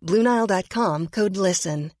purchase. BlueNile.com, code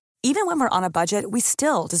LISTEN. Even when we're on a budget, we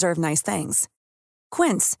still deserve nice things.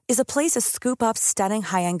 Quince is a place to scoop up stunning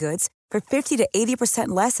high-end goods for 50 to 80%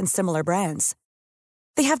 less than similar brands.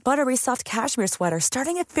 They have buttery soft cashmere sweaters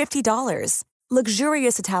starting at $50,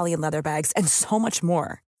 luxurious Italian leather bags, and so much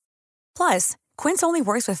more. Plus, Quince only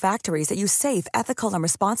works with factories that use safe, ethical, and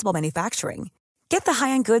responsible manufacturing. Get the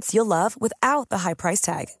high-end goods you'll love without the high price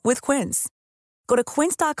tag with Quince. Go to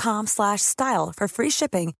quince.com/style for free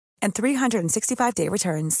shipping and 365-day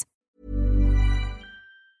returns.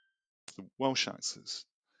 The Welsh actors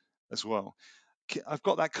as well. I've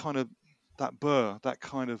got that kind of, that burr, that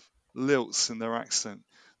kind of lilts in their accent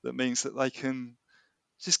that means that they can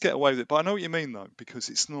just get away with it. But I know what you mean, though, because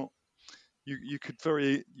it's not, you could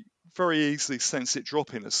very easily sense it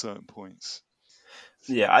dropping at certain points.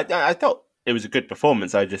 Yeah, I thought it was a good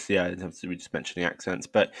performance. We just mentioned the accents,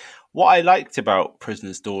 but what I liked about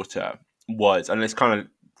Prisoner's Daughter was, and this kind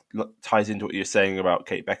of ties into what you're saying about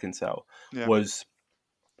Kate Beckinsale, was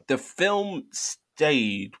the film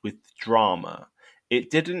stayed with drama. It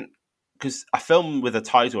didn't, because a film with a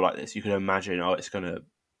title like this, you can imagine, it's going to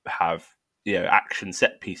have action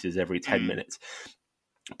set pieces every 10 minutes.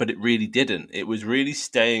 But it really didn't. It was really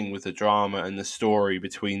staying with the drama and the story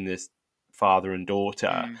between this father and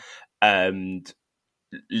daughter, and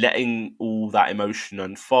letting all that emotion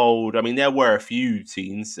unfold. I mean, there were a few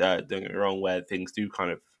scenes, don't get me wrong, where things do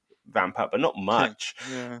kind of vamp up, but not much.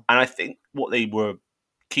 Yeah. And I think what they were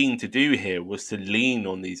keen to do here was to lean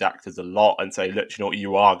on these actors a lot and say, look, you know what,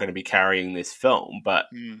 you are going to be carrying this film. But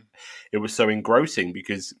it was so engrossing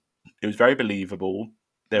because it was very believable.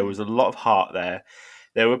 There was a lot of heart there.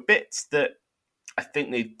 There were bits that I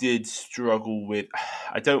think they did struggle with.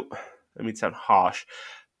 I mean, sound harsh,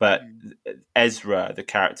 but Ezra, the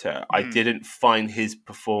character, I didn't find his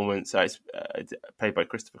performance, played by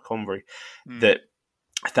Christopher Convery, that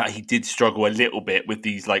he did struggle a little bit with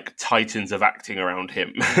these like titans of acting around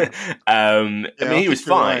him. I mean, he was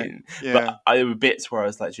fine, but there were bits where I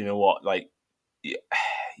was like, you know what, like,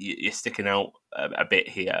 you're sticking out a bit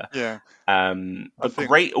here. Yeah. But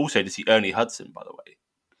great also to see Ernie Hudson, by the way.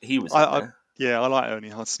 He was there. I like Ernie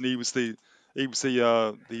Hudson. He was the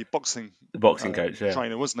boxing coach, yeah.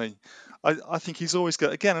 trainer, wasn't he? I think he's always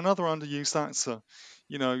got, again, another underused actor.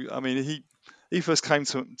 You know, I mean, he first came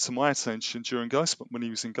to my attention during when he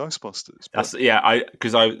was in Ghostbusters.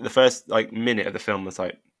 Because the first minute of the film was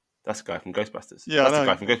like, that's the guy from Ghostbusters. Yeah, that's the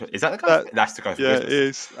guy from Ghostbusters. Is that the guy? That's the guy from Ghostbusters. Yeah, it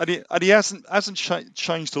is. And he hasn't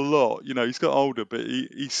changed a lot. You know, he's got older, but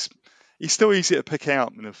he's still easy to pick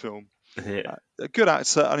out in a film. Yeah. A good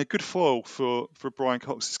actor and a good foil for Brian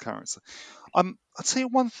Cox's character. I'll tell you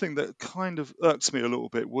one thing that kind of irked me a little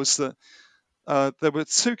bit was that there were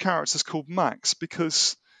two characters called Max,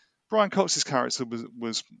 because Brian Cox's character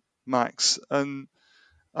was Max and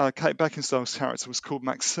Kate Beckinsale's character was called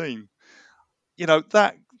Maxine. You know,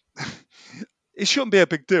 that it shouldn't be a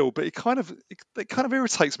big deal, but it kind of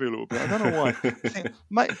irritates me a little bit. I don't know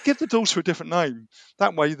why. Give the daughter a different name.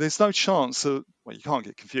 That way, there's no chance of, well, you can't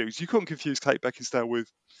get confused. You couldn't confuse Kate Beckinsale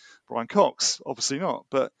with Brian Cox, obviously not.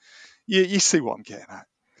 But you see what I'm getting at,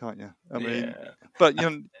 can't you? I mean, but you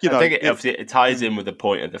know, I think it ties in with the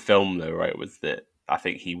point of the film, though, right? Was that I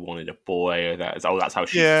think he wanted a boy, or that's how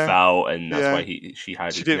she felt, and that's why she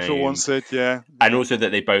had his name. She didn't feel wanted, and also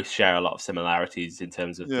that they both share a lot of similarities in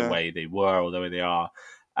terms of the way they were or the way they are.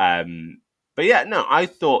 But yeah, no, I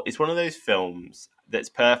thought it's one of those films that's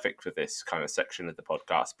perfect for this kind of section of the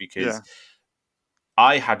podcast, because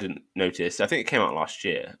I hadn't noticed. I think it came out last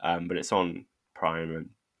year, but it's on Prime, and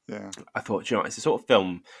I thought, you know, it's a sort of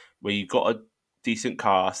film where you got a decent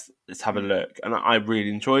cast. Let's have a look, and I really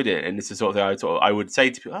enjoyed it. And it's the sort of thing I would say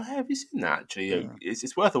to people, "Oh, hey, have you seen that? Actually,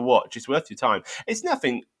 it's worth a watch. It's worth your time. It's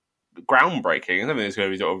nothing groundbreaking. It's nothing that's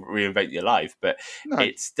going to sort of reinvent your life, but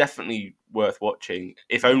it's definitely worth watching,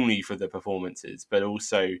 if only for the performances, but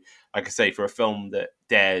also, like I say, for a film that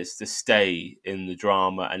dares to stay in the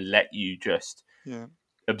drama and let you just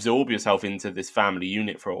absorb yourself into this family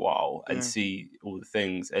unit for a while and see all the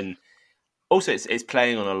things. And also, it's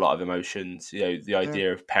playing on a lot of emotions, you know, the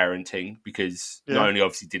idea of parenting, because not only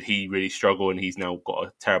obviously did he really struggle and he's now got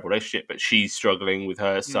a terrible relationship, but she's struggling with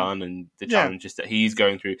her son and the challenges that he's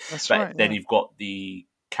going through. Then you've got the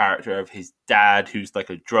character of his dad, who's like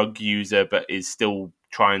a drug user, but is still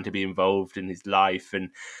trying to be involved in his life. And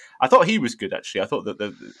I thought he was good, actually. I thought that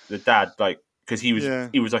the dad, because he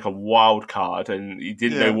was like a wild card and he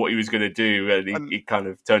didn't know what he was going to do, and he kind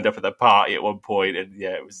of turned up at the party at one point, and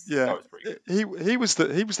that was pretty good. He was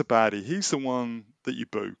the baddie. He's the one that you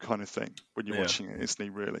boo, kind of thing, when you're watching it, isn't he?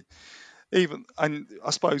 Really, and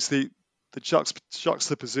I suppose the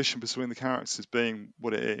juxtaposition between the characters being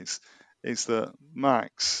what it is that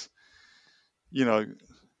Max, you know,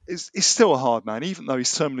 is still a hard man, even though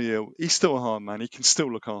he's terminally ill. He's still a hard man. He can still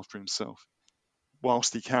look after himself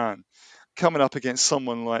whilst he can. Coming up against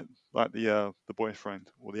someone like the boyfriend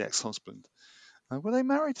or the ex-husband. Were they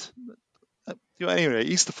married? Anyway,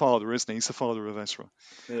 he's the father, isn't he? He's the father of Ezra,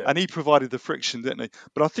 and he provided the friction, didn't he?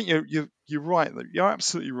 But I think you're right. You're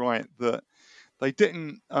absolutely right that they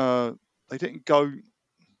didn't take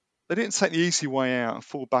the easy way out and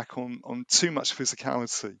fall back on too much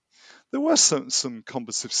physicality. There were some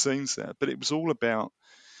combative scenes there, but it was all about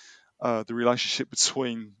the relationship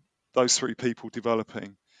between those three people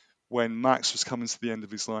developing when Max was coming to the end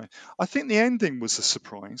of his life. I think the ending was a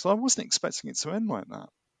surprise. I wasn't expecting it to end like that.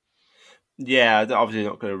 Yeah, obviously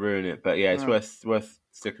not going to ruin it, but it's worth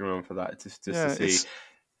sticking around for that just to see.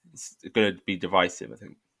 It's going to be divisive, I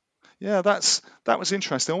think. Yeah, that was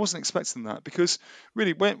interesting. I wasn't expecting that, because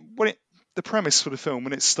really, when the premise for the film,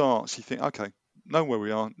 when it starts, you think, okay, know where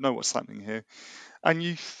we are, know what's happening here, and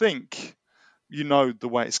you think you know the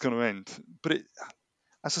way it's going to end. But it,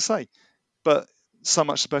 as I say, but so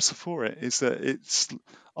much the better for it is that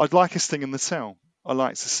I'd like a sting in the tail. I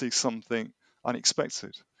like to see something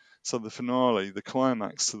unexpected. So the finale, the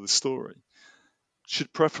climax to the story,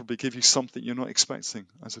 should preferably give you something you're not expecting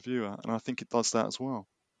as a viewer, and I think it does that as well.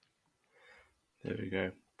 There we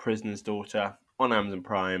go. Prisoner's Daughter on Amazon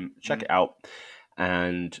Prime. Check it out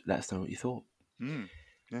and let us know what you thought.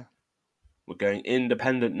 Yeah. We're going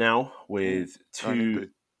independent now with two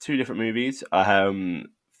different movies.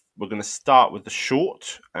 We're going to start with The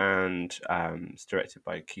Short, and it's directed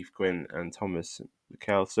by Keith Gwynn and Thomas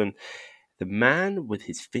Mikkelsen. The Man with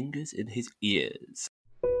His Fingers in His Ears.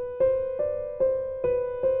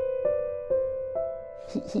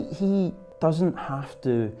 He doesn't have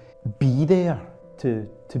to be there to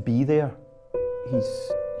be there.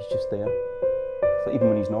 He's just there, even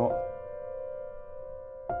when he's not.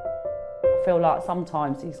 I feel like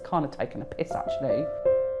sometimes he's kind of taken a piss, actually.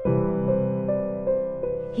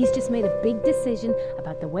 He's just made a big decision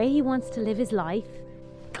about the way he wants to live his life.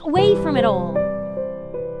 Away from it all.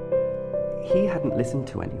 He hadn't listened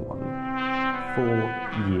to anyone for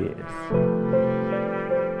years.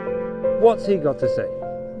 What's he got to say?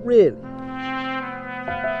 Really?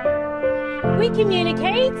 We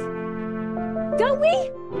communicate, don't we?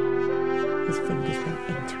 His fingers went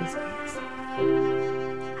into his ears.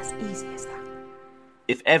 As easy as that.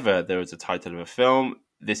 If ever there was a title of a film,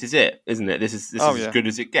 this is it, isn't it? This is as good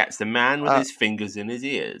as it gets. The man with his fingers in his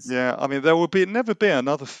ears. Yeah, I mean, there will never be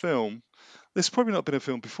another film. There's probably not been a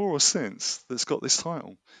film before or since that's got this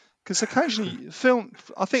title. Because occasionally,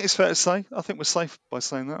 I think it's fair to say, I think we're safe by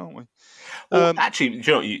saying that, aren't we? Well, actually, you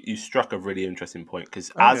know, you struck a really interesting point,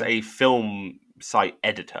 because as a film site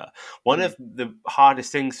editor, one of the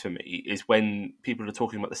hardest things for me is when people are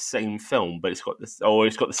talking about the same film, but it's got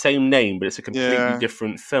the same name, but it's a completely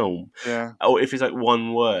different film. Yeah. Or if it's like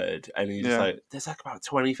one word, and you're just like, there's like about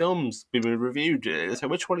 20 films being reviewed. So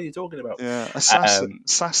which one are you talking about? Yeah, Assassin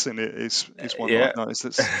is one that I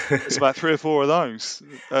noticed. It's about 3 or 4 of those.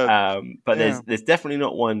 But there's definitely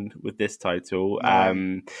not one with this title.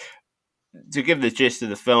 No. To give the gist of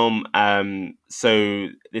the film, so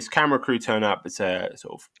this camera crew turn up. It's a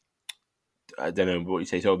sort of, I don't know what you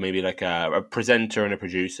say, sort of maybe like a presenter and a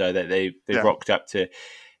producer that they rocked up to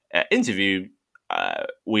interview.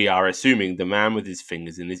 We are assuming the man with his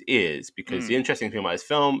fingers in his ears, because the interesting thing about this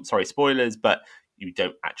film, sorry, spoilers, but you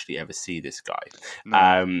don't actually ever see this guy.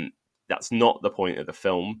 No. That's not the point of the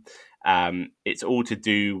film. It's all to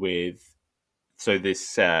do with, so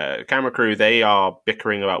this camera crew, they are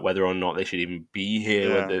bickering about whether or not they should even be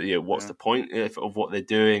here, whether, what's the point of what they're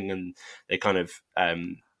doing, and they kind of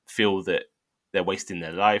feel that they're wasting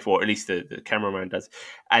their life, or at least the cameraman does.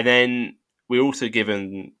 And then we're also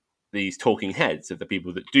given these talking heads of the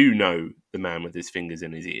people that do know the man with his fingers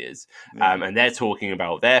in his ears, and they're talking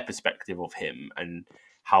about their perspective of him and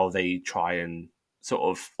how they try and sort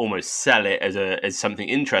of almost sell it as something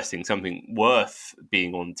interesting, something worth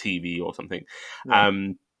being on TV or something.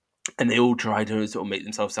 And they all try to sort of make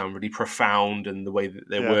themselves sound really profound, and the way that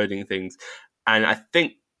they're wording things. And I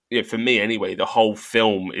think, for me anyway, the whole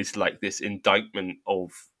film is like this indictment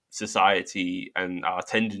of society and our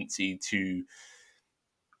tendency to,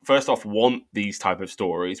 first off, want these type of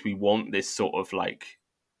stories. We want this sort of like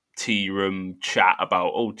tea room chat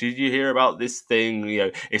about, oh, did you hear about this thing?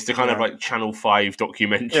 It's the kind of like Channel 5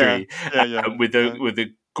 documentary with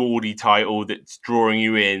the gaudy title that's drawing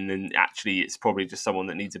you in, and actually it's probably just someone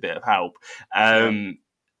that needs a bit of help.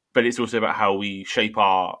 But it's also about how we shape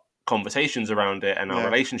our conversations around it and our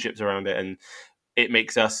relationships around it, and it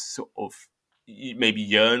makes us sort of maybe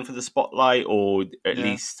yearn for the spotlight, or at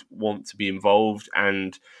least want to be involved.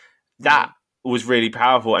 And that was really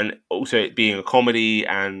powerful. And also it being a comedy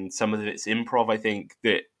and some of it's improv, I think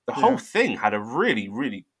that the whole thing had a really,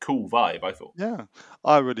 really cool vibe, I thought. Yeah,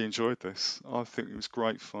 I really enjoyed this. I think it was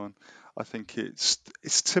great fun. I think it's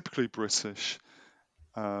typically British.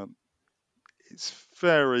 It's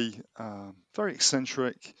very, very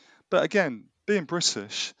eccentric. But again, being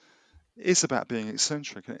British is about being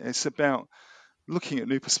eccentric. It's about looking at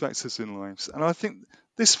new perspectives in lives. And I think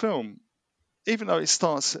this film, even though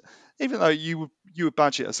you would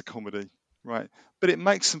badge it as a comedy, right? But it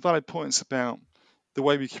makes some valid points about the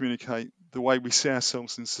way we communicate, the way we see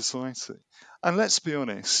ourselves in society. And let's be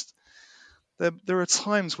honest, there are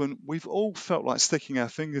times when we've all felt like sticking our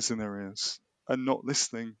fingers in their ears and not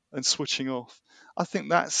listening and switching off. I think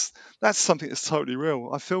that's something that's totally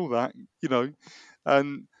real. I feel that,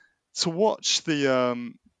 and to watch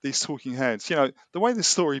these talking heads, the way the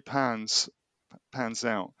story pans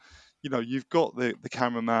out. You've got the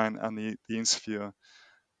cameraman and the interviewer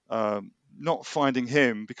not finding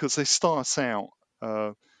him, because they start out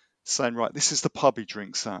saying, right, this is the pub he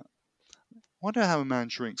drinks at. I wonder how a man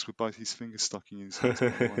drinks with both his fingers stuck in his ears.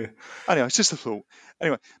 Anyway, it's just a thought.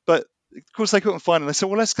 Anyway, but of course they couldn't find him. They said,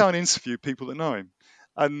 well, let's go and interview people that know him.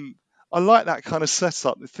 And I like that kind of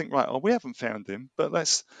setup. They think, right, we haven't found him, but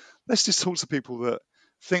let's just talk to people that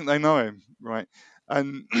think they know him, right?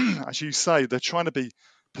 And as you say, they're trying to be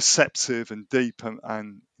perceptive and deep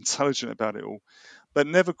and intelligent about it all, but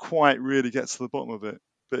never quite really get to the bottom of it.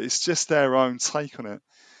 But it's just their own take on it.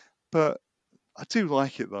 But I do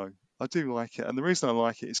like it, though. I do like it. And the reason I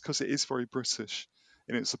like it is because it is very British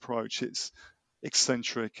in its approach. It's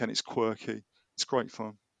eccentric and it's quirky. It's great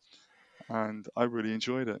fun. And I really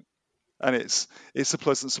enjoyed it. And it's a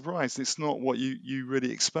pleasant surprise. It's not what you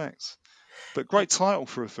really expect. But great title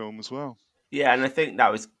for a film as well. Yeah, and I think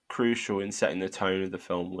that was crucial in setting the tone of the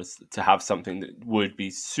film, was to have something that would be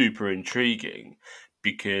super intriguing,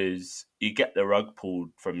 because you get the rug pulled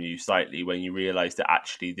from you slightly when you realise that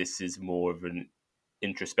actually this is more of an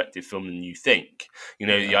introspective film than you think.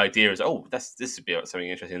 The idea is, this would be something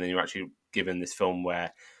interesting, and then you're actually given this film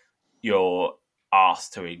where you're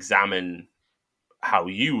asked to examine how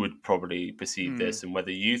you would probably perceive this and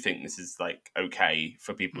whether you think this is like okay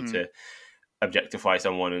for people to objectify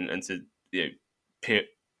someone and to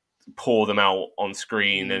pour them out on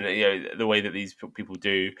screen and the way that these people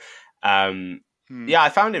do. I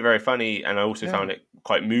found it very funny, and I also found it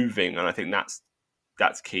quite moving, and I think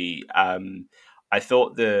that's key. I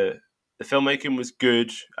thought the filmmaking was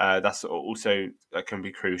good. That's also can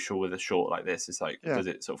be crucial with a short like this. It's like, does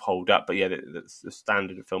it sort of hold up? But the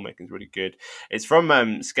standard of filmmaking is really good. It's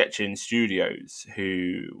from Sketchin Studios,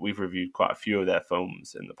 who we've reviewed quite a few of their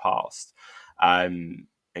films in the past. And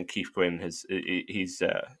Keith Gwynn he's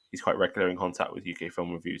quite regular in contact with UK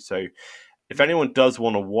Film Reviews. So if anyone does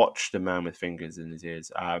want to watch The Man with Fingers in His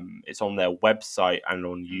Ears, it's on their website and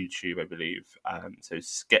on YouTube, I believe. So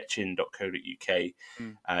sketchin.co.uk.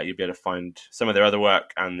 You'll be able to find some of their other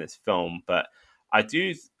work and this film. But I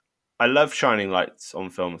love shining lights on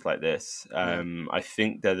films like this. I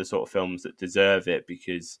think they're the sort of films that deserve it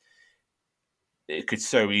because it could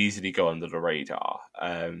so easily go under the radar.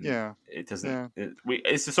 It doesn't.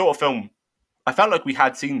 It's the sort of film. I felt like we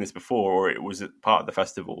had seen this before, or it was part of the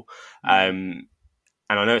festival. And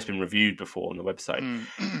I know it's been reviewed before on the website.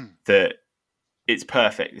 That it's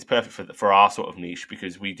perfect. It's perfect for our sort of niche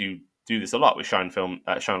because we do this a lot. We shine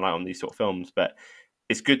light on these sort of films, but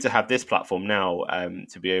it's good to have this platform now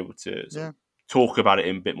to be able to sort of talk about it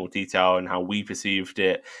in a bit more detail and how we perceived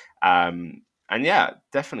it. And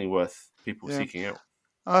definitely worth people seeking out.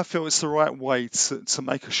 I feel it's the right way to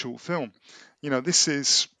make a short film. This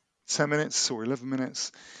is 10 minutes or 11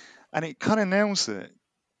 minutes, and it kind of nails it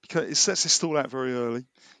because it sets its stall out very early.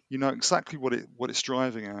 You know exactly what it's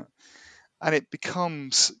driving at, and it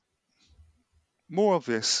becomes more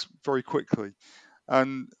obvious very quickly.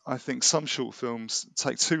 And I think some short films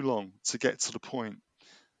take too long to get to the point,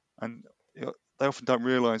 and they often don't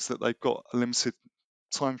realise that they've got a limited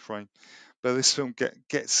time frame. But this film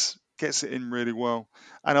gets it in really well,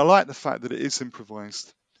 and I like the fact that it is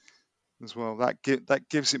improvised as well. That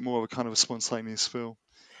gives it more of a kind of a spontaneous feel,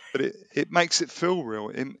 but it makes it feel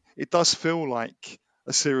real. It does feel like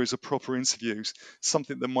a series of proper interviews,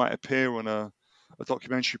 something that might appear on a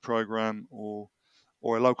documentary program or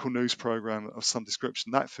a local news program of some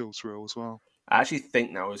description. That feels real as well. I actually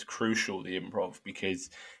think that was crucial, the improv, because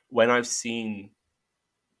when I've seen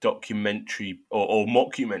documentary or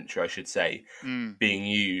mockumentary, I should say, being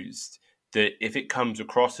used, that if it comes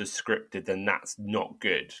across as scripted, then that's not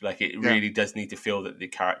good. Like, it really does need to feel that the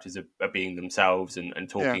characters are being themselves and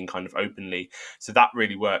talking kind of openly. So that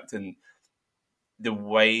really worked. And the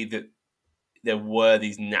way that there were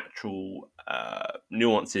these natural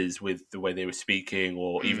nuances with the way they were speaking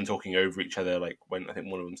or even talking over each other, like when I think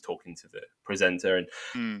one of them's talking to the presenter,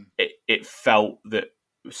 and it felt that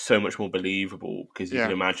it was so much more believable because you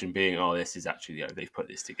can imagine being, this is actually, they've put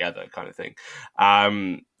this together kind of thing.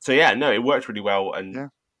 It worked really well,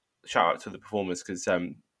 and shout out to the performers because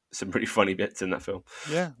some pretty funny bits in that film.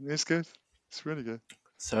 Yeah, it's good. It's really good.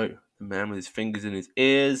 So, The Man with His Fingers in His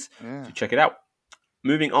Ears. So check it out.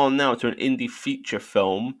 Moving on now to an indie feature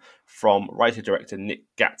film from writer-director Nick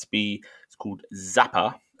Gatsby. It's called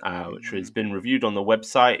Zappa, which has been reviewed on the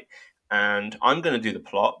website. And I'm going to do the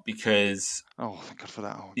plot because... Oh, thank God for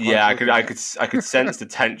that. I could sense the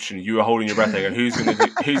tension. You were holding your breath there. Who's going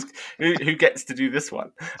to do? Who gets to do this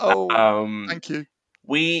one? Thank you.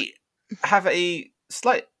 We have a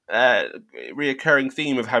slight reoccurring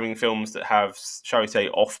theme of having films that have, shall we say,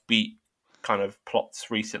 offbeat kind of plots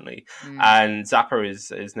recently, and Zappa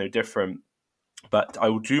is no different. But I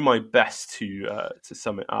will do my best to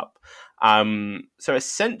sum it up. So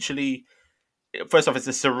essentially, first off, it's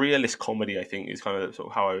a surrealist comedy, I think, is kind of sort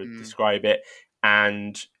of how I would describe it.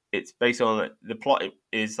 And it's based on the plot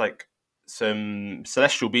is like some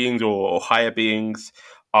celestial beings or higher beings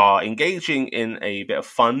are engaging in a bit of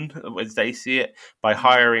fun, as they see it, by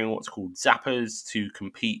hiring what's called zappers to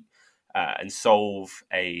compete and solve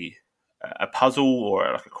a puzzle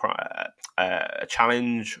or like a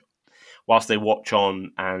challenge whilst they watch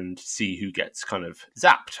on and see who gets kind of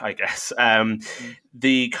zapped, I guess.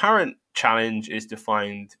 The current challenge is to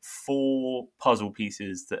find 4 puzzle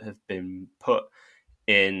pieces that have been put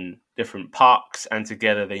in different parks, and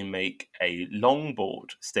together they make a longboard.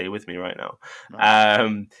 Stay with me right now.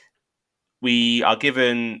 Nice. We are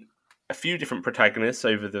given a few different protagonists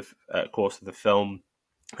over the course of the film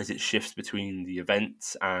as it shifts between the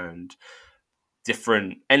events, and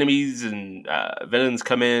different enemies and villains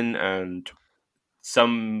come in, and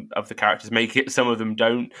some of the characters make it, some of them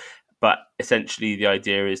don't. But essentially, the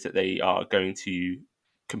idea is that they are going to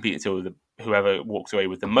compete until whoever walks away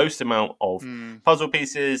with the most amount of puzzle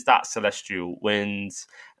pieces, that celestial wins,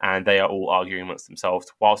 and they are all arguing amongst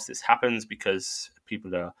themselves whilst this happens because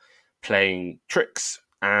people are playing tricks.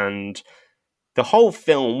 And the whole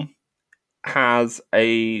film has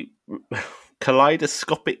a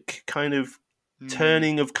kaleidoscopic kind of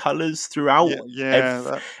turning of colours throughout.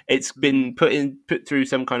 It's been put through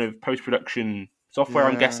some kind of post-production software,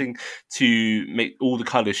 I'm guessing, to make all the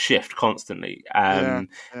colours shift constantly. And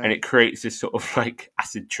it creates this sort of like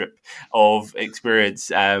acid trip of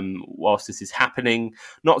experience whilst this is happening.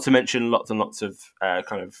 Not to mention lots and lots of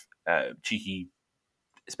cheeky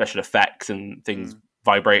special effects and things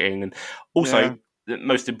vibrating. And also, the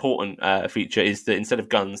most important feature is that instead of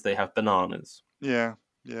guns, they have bananas. That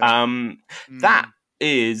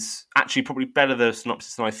is actually probably better the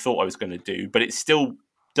synopsis than I thought I was going to do, but it still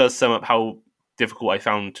does sum up how difficult I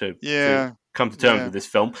found to come to terms with this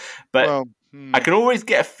film. But I can always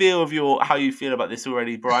get a feel of how you feel about this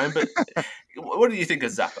already, Brian. But what do you think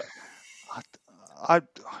of Zappa? I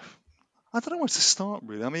don't know where to start,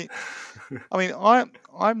 really.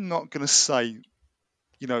 I'm not going to say,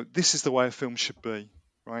 this is the way a film should be,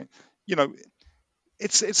 right?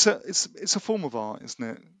 It's a form of art, isn't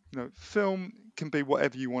it? Film can be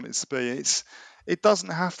whatever you want it to be. It doesn't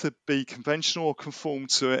have to be conventional or conform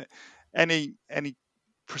to any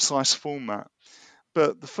precise format.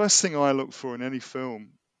 But the first thing I look for in any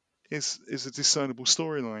film is a discernible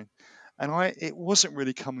storyline, and it wasn't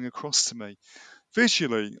really coming across to me.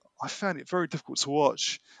 Visually, I found it very difficult to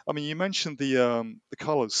watch. I mean, you mentioned the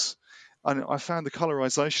colours, and I found the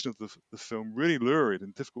colorization of the film really lurid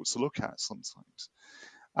and difficult to look at sometimes.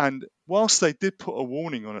 And whilst they did put a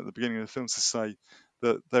warning on at the beginning of the film to say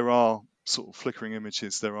that there are sort of flickering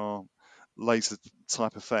images, there are laser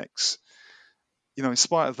type effects, in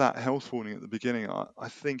spite of that health warning at the beginning, I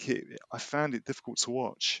found it difficult to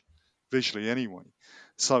watch visually anyway.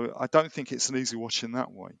 So I don't think it's an easy watch in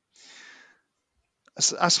that way.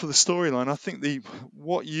 As for the storyline, I think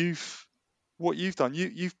what you've done,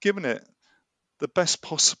 you've given it the best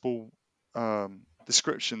possible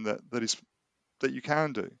description that you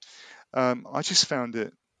can do. I just found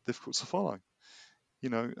it difficult to follow.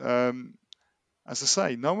 As I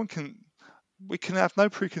say, we can have no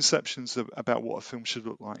preconceptions about what a film should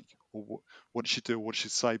look like or what it should do or what it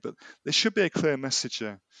should say, but there should be a clear message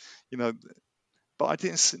there. But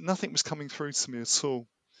nothing was coming through to me at all.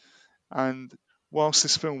 And whilst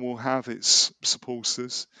this film will have its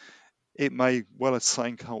supporters, it may well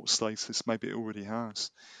attain cult status. Maybe it already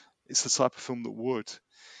has. It's the type of film that would.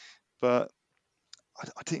 But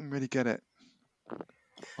I didn't really get it.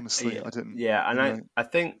 Honestly, I didn't. Yeah, and I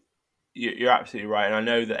think you're absolutely right. And I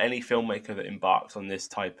know that any filmmaker that embarks on this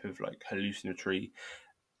type of like hallucinatory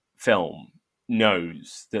film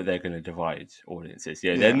knows that they're going to divide audiences.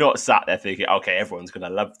 They're not sat there thinking, okay, everyone's going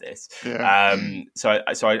to love this.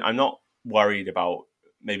 So I'm not worried about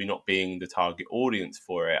maybe not being the target audience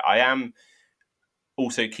for it. I am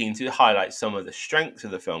also keen to highlight some of the strengths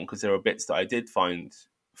of the film because there are bits that I did find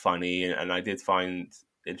funny and I did find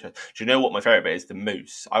interesting. Do you know what my favourite bit is? The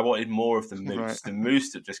moose. I wanted more of the moose. Right. The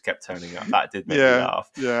moose that just kept turning up. That did make me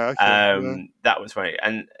laugh. That was funny.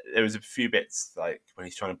 And there was a few bits like when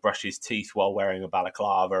he's trying to brush his teeth while wearing a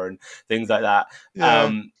balaclava and things like that.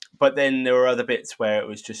 But then there were other bits where it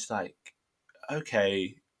was just like,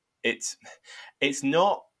 okay, it's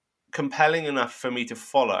not compelling enough for me to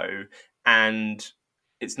follow, and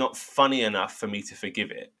it's not funny enough for me to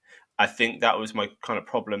forgive it. I think that was my kind of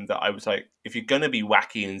problem, that I was like, if you're going to be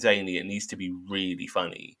wacky and zany, it needs to be really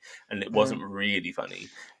funny. And it wasn't really funny.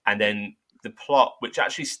 And then the plot, which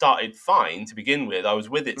actually started fine to begin with, I was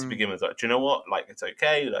with it to begin with. Like, do you know what? Like, it's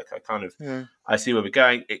okay. Like, I see where we're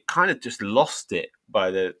going. It kind of just lost it by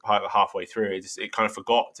the halfway through. It kind of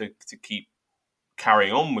forgot to keep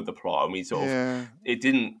carrying on with the plot. And we sort of, it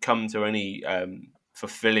didn't come to any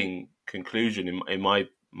fulfilling conclusion in my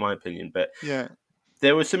opinion. But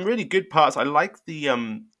there were some really good parts. I like the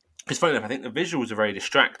it's funny enough, I think the visuals are very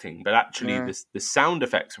distracting, but actually the sound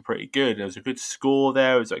effects were pretty good. There was a good score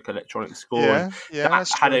there. It was like electronic score.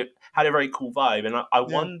 That had a very cool vibe. And I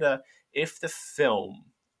wonder if the film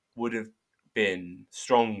would have been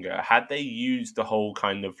stronger had they used the whole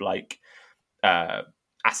kind of like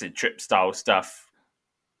acid trip style stuff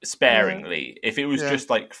sparingly. If it was just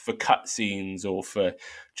like for cutscenes or for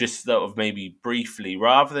just sort of maybe briefly,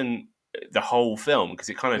 rather than the whole film, because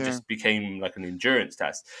it kind of just became like an endurance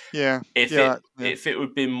test. If it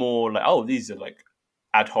would be more like, oh, these are like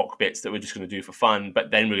ad hoc bits that we're just going to do for fun,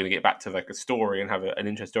 but then we're going to get back to like a story and have an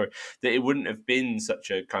interesting story, that it wouldn't have been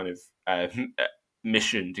such a kind of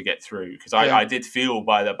mission to get through. Because I did feel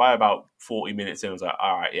by about 40 minutes in, I was like,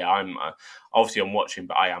 all right, yeah, I'm obviously I'm watching,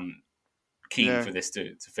 but I am keen for this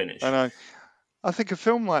to finish. I know. I think a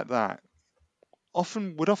film like that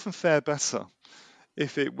would often fare better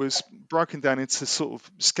if it was broken down into sort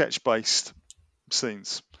of sketch-based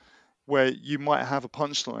scenes, where you might have a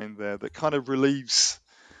punchline there that kind of relieves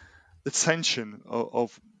the tension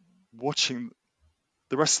of watching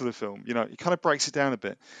the rest of the film. You know, it kind of breaks it down a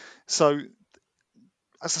bit. So,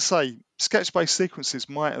 as I say, sketch-based sequences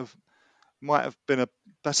might have been a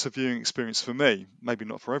better viewing experience for me. Maybe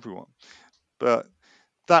not for everyone, but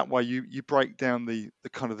that way you break down the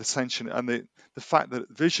kind of the tension and the fact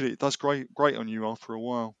that visually it does great on you after a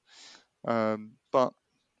while. But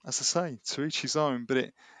as I say, to each his own.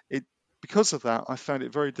 But it because of that, I found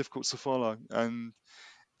it very difficult to follow, and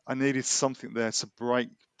I needed something there to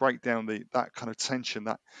break down that kind of tension,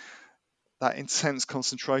 that intense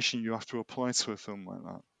concentration you have to apply to a film like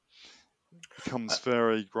that. It becomes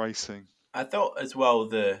very grating. I thought as well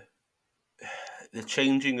the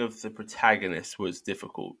changing of the protagonist was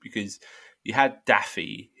difficult, because you had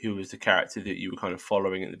Daffy, who was the character that you were kind of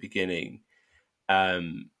following at the beginning,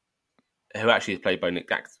 who actually is played by Nick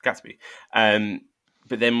Gatsby.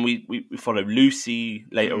 But then we follow Lucy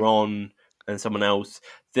later on, and someone else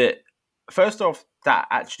that, first off, that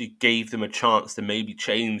actually gave them a chance to maybe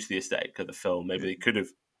change the aesthetic of the film. Maybe they could have,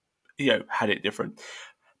 had it different.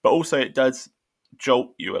 But also it does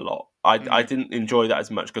jolt you a lot. I didn't enjoy that as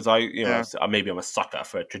much, because maybe I'm a sucker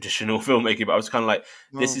for traditional filmmaking, but I was kind of like,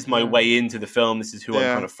 this is my way into the film. This is who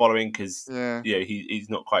I'm kind of following, because he's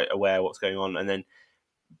not quite aware what's going on. And then,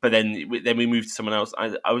 but then we moved to someone else.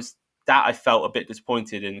 I felt a bit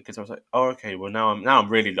disappointed in, because I was like, oh, okay, well now I'm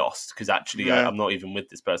really lost, because actually I'm not even with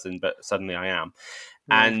this person, but suddenly I am.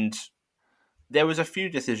 And there was a few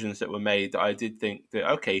decisions that were made that I did think that,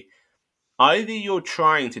 okay, either you're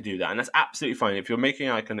trying to do that, and that's absolutely fine. If you're making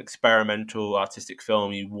like an experimental artistic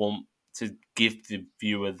film, you want to give the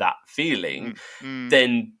viewer that feeling,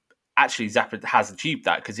 then actually Zappa has achieved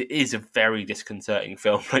that, because it is a very disconcerting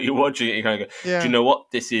film. Like, you're watching it, you kind of go, do you know what?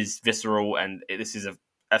 This is visceral, and this is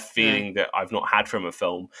a feeling that I've not had from a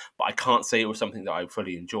film, but I can't say it was something that I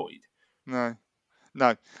fully enjoyed. No,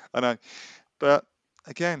 I know. But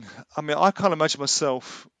again, I mean, I can't imagine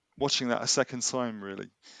myself watching that a second time, really.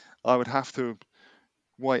 I would have to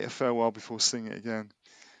wait a fair while before seeing it again.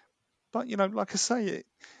 But, like I say,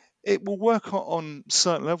 it will work on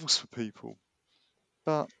certain levels for people.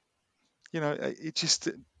 But,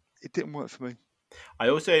 it didn't work for me. I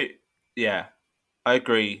also, I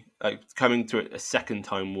agree. Like, coming to it a second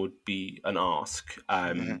time would be an ask.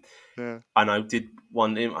 And I did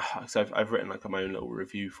one. So I've written like my own little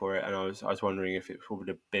review for it, and I was wondering if it would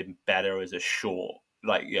have been better as a short,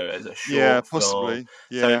 as a short possibly.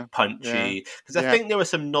 film, something punchy. Because I think there were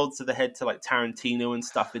some nods of the head to like Tarantino and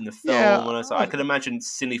stuff in the film. And I was like, I could imagine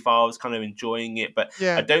cinephiles kind of enjoying it, but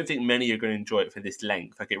I don't think many are going to enjoy it for this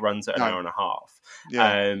length. Like, it runs at an hour and a half.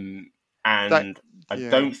 And I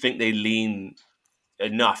don't think they lean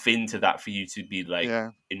enough into that for you to be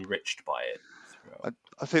enriched by it.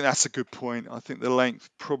 I think that's a good point. I think the length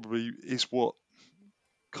probably is what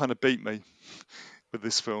kind of beat me with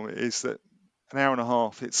this film. It is that an hour and a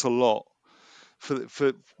half, it's a lot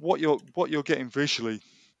for what you're getting visually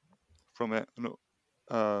from it, and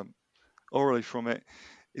orally from it,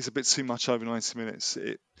 is a bit too much over 90 minutes.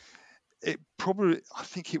 It probably, I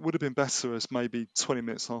think it would have been better as maybe 20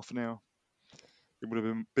 minutes, half an hour. It would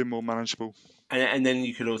have been more manageable. And then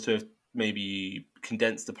you could also maybe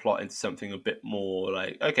condense the plot into something a bit more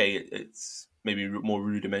like, okay, it's maybe more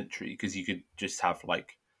rudimentary, because you could just have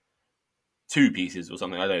like 2 pieces or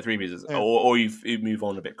something, I don't know, 3 pieces, or you move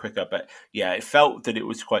on a bit quicker. But it felt that it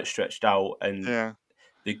was quite stretched out, and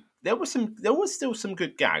there was still some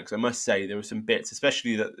good gags, I must say. There were some bits,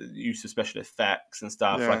 especially the use of special effects and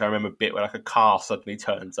stuff. Like, I remember a bit where like a car suddenly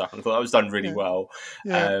turns up, and I thought that was done really well.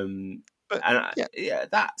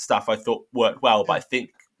 That stuff I thought worked well. But I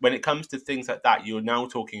think when it comes to things like that, you're now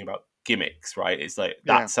talking about gimmicks, right? It's like,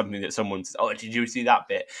 that's something that someone says, oh, did you see that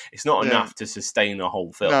bit? It's not enough to sustain a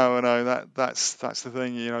whole film. No, that's the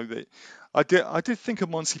thing. I did think of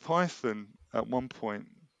Monty Python at one point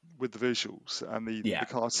with the visuals and the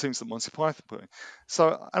cartoons that Monty Python put in.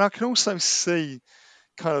 So, and I can also see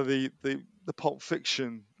kind of the Pulp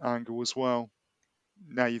Fiction angle as well,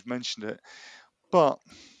 now you've mentioned it. But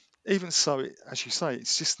even so, as you say,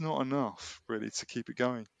 it's just not enough really to keep it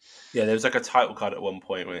going. Yeah, there was like a title card at one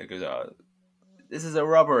point when it goes, this is a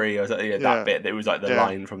robbery, or something, that bit. That was like the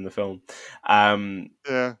line from the film. I'm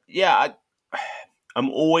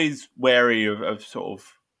always wary of sort of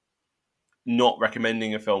not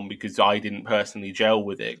recommending a film because I didn't personally gel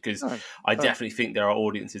with it, because I definitely think there are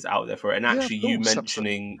audiences out there for it. And actually, you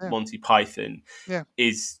mentioning Monty Python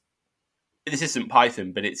is. This isn't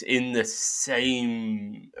Python, but it's in the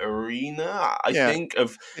same arena, I think,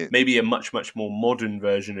 of maybe a much, much more modern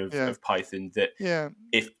version of Python. That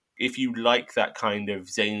if you like that kind of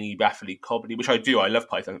zany, baffly comedy, which I do, I love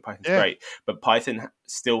Python. Python's great, but Python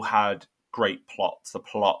still had great plots. The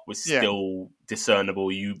plot was still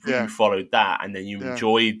discernible. You followed that, and then you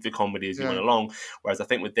enjoyed the comedy as you went along. Whereas I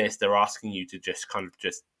think with this, they're asking you to just kind of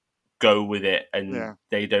just go with it, and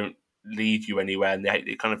they don't lead you anywhere, and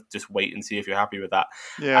they kind of just wait and see if you're happy with that.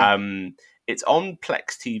 It's on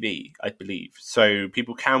Plex TV, I believe, so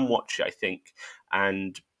people can watch it, I think,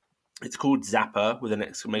 and it's called Zapper with an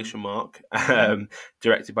exclamation mark,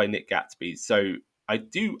 directed by Nick Gatsby. So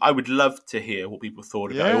I would love to hear what people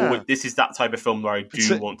thought about it. This is that type of film where I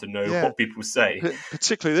do want to know what people say,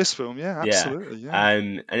 particularly this film. Absolutely.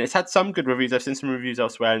 And it's had some good reviews. I've seen some reviews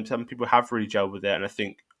elsewhere, and some people have really gelled with it, and I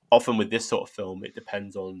think often with this sort of film, it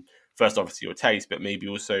depends on, first, obviously, your taste, but maybe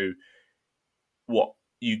also what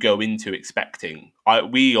you go into expecting.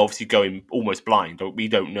 We obviously go in almost blind. We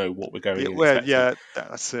don't know what we're going in expecting.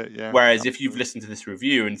 That's it, Whereas absolutely. if you've listened to this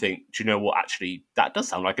review and think, do you know what, actually, that does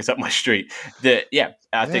sound like it's up my street,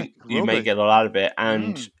 I think you may get a lot out of it.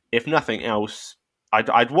 And if nothing else,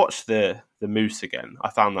 I'd watch the Moose again. I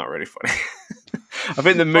found that really funny. I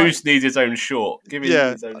think the Moose needs its own short. Give it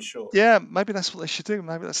its own short. Yeah, maybe that's what they should do.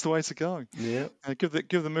 Maybe that's the way to go. Yeah, give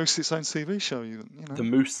the Moose its own TV show. You know, the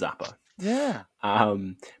Moose Zapper. Yeah.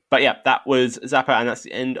 But yeah, that was Zapper, and that's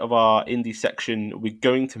the end of our indie section. We're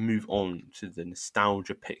going to move on to the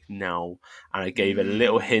nostalgia pick now, and I gave a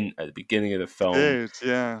little hint at the beginning of the film,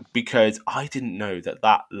 because I didn't know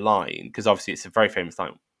that line, because obviously it's a very famous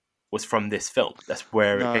line, was from this film. That's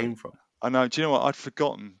where it came from. I know. Do you know what? I'd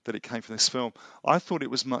forgotten that it came from this film. I thought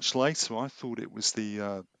it was much later. I thought it was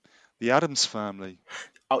the Addams Family.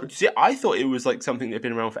 Oh, see, I thought it was like something that had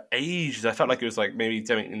been around for ages. I felt like it was like maybe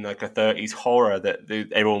something in like a 30s horror that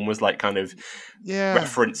everyone was like kind of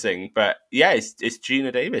referencing. But it's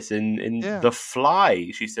Gina Davis in The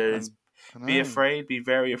Fly. She says, "Be afraid, be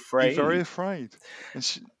very afraid, be very afraid." And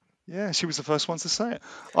she was the first one to say it.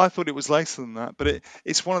 I thought it was later than that, but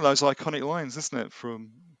it's one of those iconic lines, isn't it,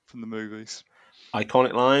 from the movies?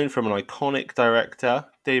 Iconic line from an iconic director,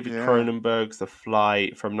 David Cronenberg's The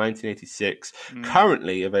Fly from 1986,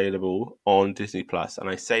 currently available on Disney+. And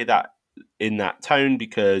I say that in that tone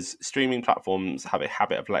because streaming platforms have a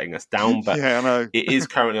habit of letting us down, but I know. It is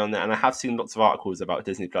currently on there. And I have seen lots of articles about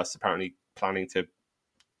Disney+ apparently planning to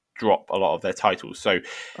drop a lot of their titles. So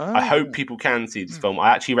I hope people can see this film. I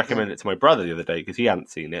actually recommended it to my brother the other day because he hadn't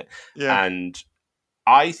seen it. Yeah. And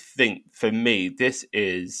I think, for me, this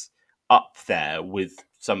is up there with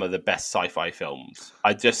some of the best sci-fi films.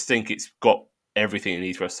 I just think it's got everything it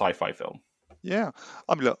needs for a sci-fi film. Yeah.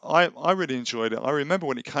 I mean, look, I really enjoyed it. I remember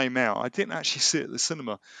when it came out. I didn't actually see it at the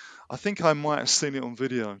cinema. I think I might have seen it on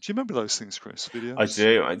video. Do you remember those things, Chris? Videos?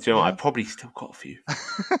 I do. I probably still got a few.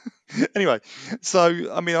 Anyway,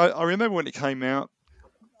 so, I mean, I remember when it came out.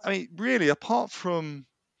 I mean, really, apart from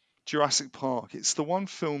Jurassic Park, it's the one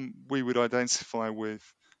film we would identify with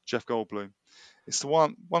Jeff Goldblum. It's the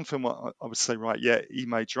one film I would say, right, he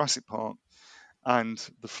made Jurassic Park and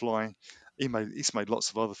The Fly. He's made lots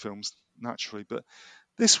of other films, naturally, but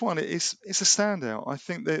this one it's a standout. I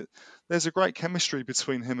think that there's a great chemistry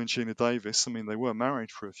between him and Gina Davis. I mean, they were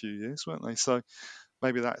married for a few years, weren't they? So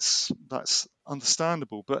maybe that's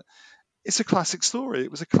understandable, but it's a classic story.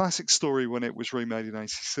 It was a classic story when it was remade in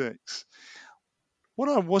 '86. What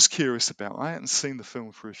I was curious about, I hadn't seen the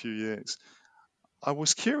film for a few years. I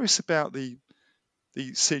was curious about the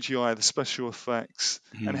CGI, the special effects,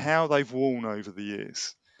 and how they've worn over the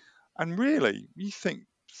years. And really, you think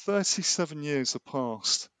 37 years have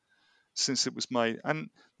passed since it was made, and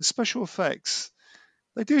the special effects,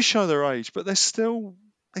 they do show their age, but they still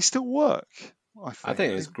work. I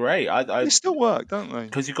think it's great. They still work, don't they?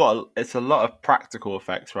 Because it's a lot of practical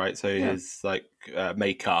effects, right? So there's like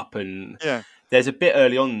makeup and there's a bit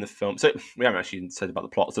early on in the film. So we haven't actually said about the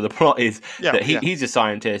plot. So the plot is that he's a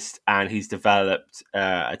scientist and he's developed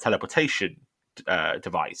a teleportation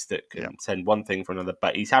device that can send one thing for another,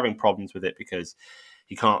 but he's having problems with it because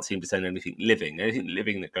he can't seem to send anything living. Anything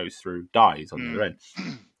living that goes through dies on the other end.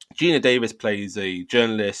 Gina Davis plays a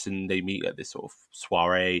journalist and they meet at this sort of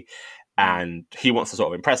soiree. And he wants to sort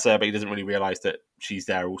of impress her, but he doesn't really realise that she's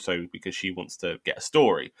there also because she wants to get a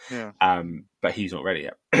story. Yeah. But he's not ready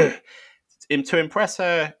yet. to impress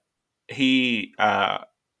her, he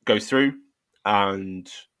goes through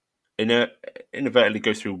and inadvertently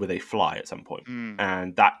goes through with a fly at some point,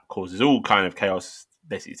 and that causes all kind of chaos,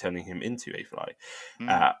 basically turning him into a fly.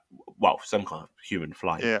 Well, some kind of human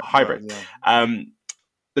fly hybrid. Well, yeah.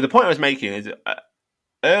 But the point I was making is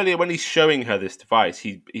earlier when he's showing her this device,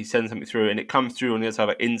 he sends something through, and it comes through on the other side,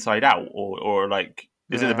 like inside out, or like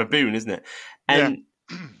is it a baboon, isn't it? And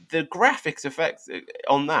the graphics effects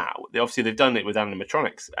on that, obviously they've done it with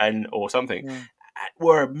animatronics or something,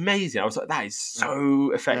 were amazing. I was like, that is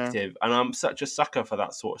so effective, and I'm such a sucker for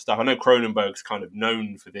that sort of stuff. I know Cronenberg's kind of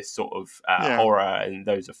known for this sort of horror and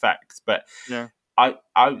those effects, but I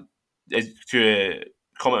to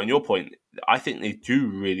comment on your point, I think they do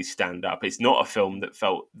really stand up. It's not a film that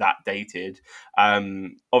felt that dated.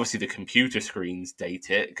 Obviously, the computer screens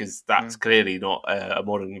date it because that's clearly not a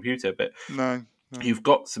modern computer. But you've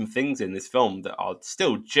got some things in this film that are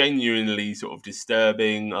still genuinely sort of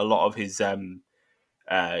disturbing. A lot of his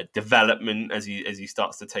development as he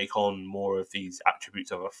starts to take on more of these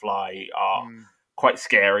attributes of a fly are quite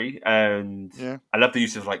scary, and I love the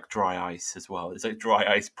use of like dry ice as well. It's like dry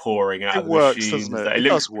ice pouring out of the machines. Doesn't it? It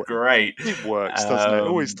looks great. It works, doesn't it? It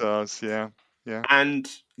always does. Yeah. And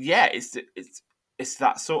it's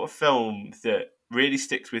that sort of film that really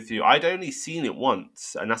sticks with you. I'd only seen it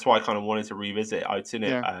once, and that's why I kind of wanted to revisit it. I'd seen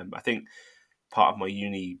it. I think part of my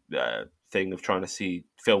uni thing of trying to see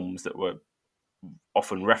films that were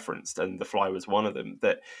often referenced, and The Fly was one of them.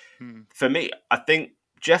 That for me, I think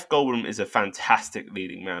Jeff Goldblum is a fantastic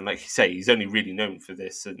leading man. Like you say, he's only really known for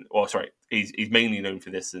this, he's mainly known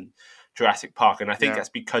for this and Jurassic Park, and I think that's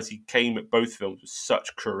because he came at both films with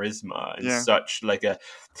such charisma and such like he's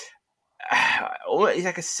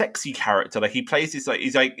like a sexy character. Like he plays this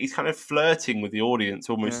he's kind of flirting with the audience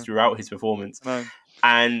almost throughout his performance.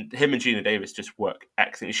 And him and Gina Davis just work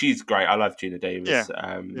excellently. She's great. I love Gina Davis.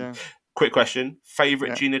 Quick question: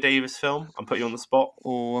 favorite Gina Davis film? I'm putting you on the spot.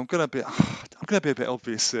 Oh, I'm gonna be a bit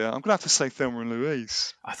obvious here. I'm gonna have to say Thelma and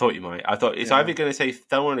Louise. I thought you might. I thought it's either going to say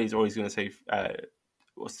Thelma and Louise or he's going to say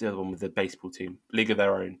what's the other one with the baseball team? League of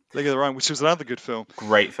Their Own. League of Their Own, which was another good film.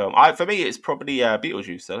 Great film. For me, it's probably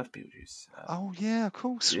Beetlejuice. I love Beetlejuice. Oh yeah, of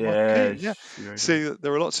course. Yeah. See,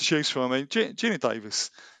 there are lots to choose from. I mean, Gina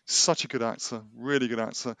Davis, such a good actor, really good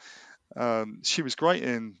actor. She was great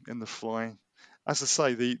in The Fly. As I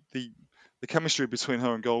say, the chemistry between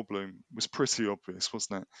her and Goldblum was pretty obvious,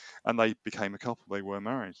 wasn't it? And they became a couple. They were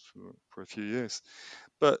married for a few years.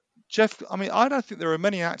 But Jeff, I mean, I don't think there are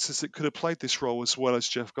many actors that could have played this role as well as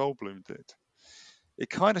Jeff Goldblum did. It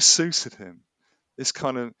kind of suited him. This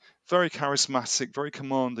kind of very charismatic, very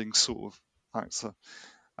commanding sort of actor,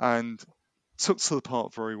 and took to the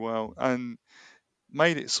part very well and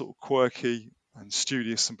made it sort of quirky and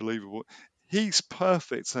studious and believable. He's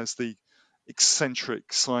perfect as the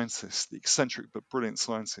eccentric scientist, the eccentric but brilliant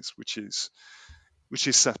scientist, which is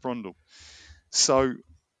Seth Brundle. So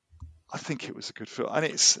I think it was a good film, and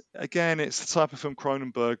it's the type of film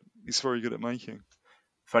Cronenberg is very good at making.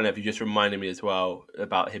 Funny enough, you just reminded me as well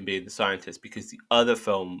about him being the scientist, because the other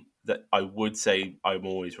film that I would say I'm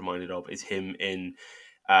always reminded of is him in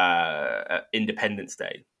Independence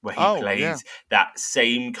Day, where he plays that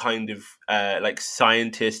same kind of like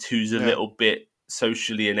scientist who's a little bit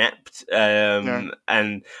socially inept, and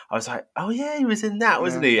I was like, oh yeah, he was in that,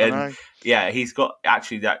 wasn't he? And he's got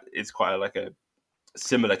actually that is quite a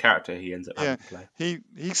similar character he ends up having to play.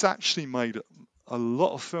 He's actually made a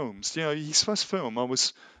lot of films. You know, his first film, I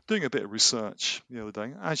was doing a bit of research the other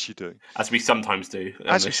day, as you do, as we sometimes do,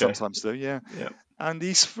 yeah. And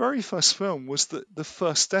his very first film was the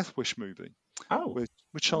first Death Wish movie. With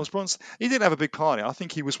Charles Bronson. He didn't have a big part in it. I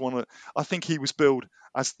think he was billed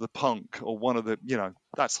as the punk or one of the,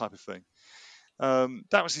 that type of thing.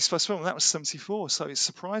 That was his first film. That was 1974. So it's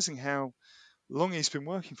surprising how long he's been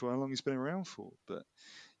working for, how long he's been around for. But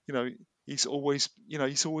he's always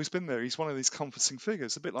been there. He's one of these comforting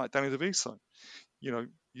figures, a bit like Danny DeVito.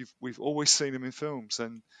 We've always seen him in films,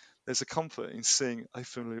 and there's a comfort in seeing a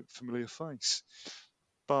familiar face.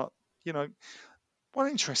 But one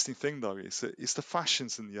interesting thing, though, is the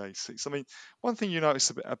fashions in the 80s. I mean, one thing you notice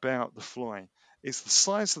about The Fly is the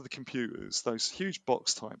size of the computers, those huge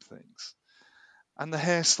box-type things, and the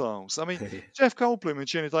hairstyles. I mean, Jeff Goldblum and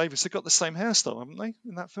Gina Davis have got the same hairstyle, haven't they,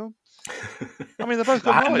 in that film? I mean, they've both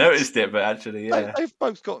got I hadn't noticed it, but actually, yeah. They've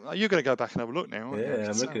both got... You're going to go back and have a look now, aren't you? Yeah,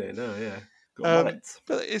 I'm looking at it now, yeah. Got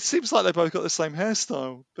but it seems like they both got the same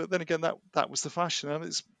hairstyle. But then again, that was the fashion. And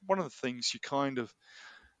it's one of the things you kind of...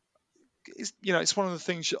 It's one of the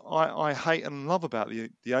things I hate and love about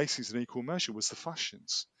the 80s in equal measure was the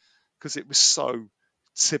fashions, because it was so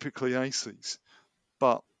typically 80s.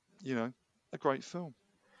 But a great film.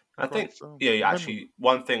 I think, actually,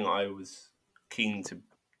 one thing I was keen to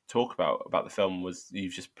talk about the film was,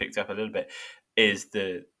 you've just picked up a little bit, is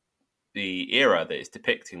the era that it's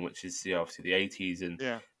depicting, which is obviously the 80s, and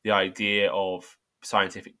the idea of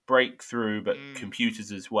scientific breakthrough, but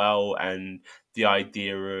computers as well, and the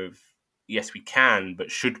idea of, yes, we can,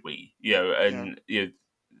 but should we?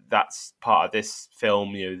 That's part of this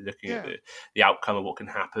film. Looking at the outcome of what can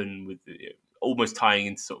happen with almost tying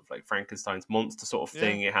into sort of like Frankenstein's monster sort of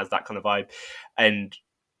thing. It has that kind of vibe, and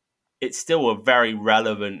it's still a very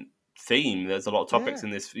relevant theme. There's a lot of topics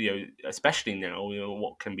in this, especially now,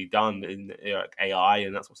 what can be done in AI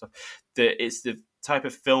and that sort of stuff. It's the type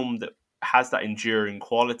of film that has that enduring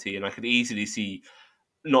quality, and I could easily see,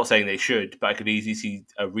 not saying they should, but I could easily see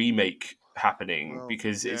a remake happening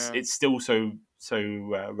because it's still so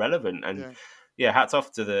relevant. And hats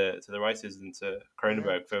off to the writers and to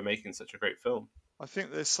Cronenberg for making such a great film. I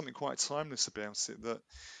think there's something quite timeless about it that,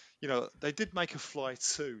 they did make a Fly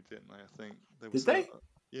 2, didn't they? I think Did they?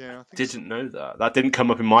 Yeah, I think didn't know that. That didn't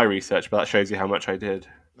come up in my research, but that shows you how much I did.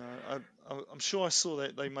 No, I'm sure I saw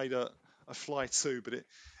that they made a Fly 2, but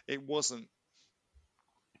it wasn't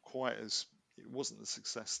the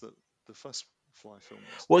success that the first Fly film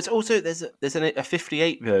was. Well, it's also there's a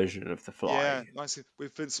 58 version of The Fly. Yeah, nice,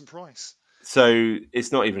 with Vincent Price. So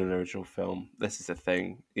it's not even an original film. This is a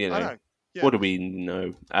thing, I know. Yeah. What do we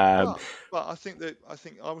know? But I think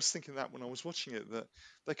I was thinking that when I was watching it, that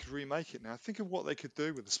they could remake it now. Think of what they could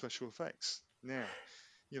do with the special effects now,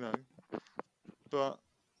 But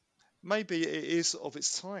maybe it is of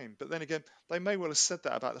its time. But then again, they may well have said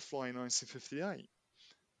that about The Fly in 1958.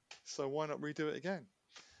 So why not redo it again?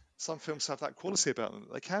 Some films have that quality about them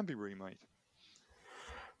that they can be remade.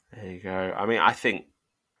 There you go. I mean, I think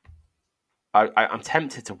I'm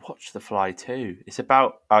tempted to watch The Fly too. It's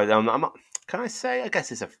about. Can I say? I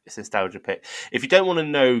guess it's a nostalgia pick. If you don't want to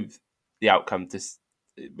know the outcome, just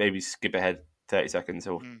maybe skip ahead 30 seconds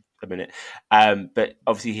or a minute. But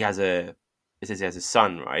obviously, it says he has a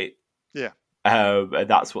son, right? Yeah. And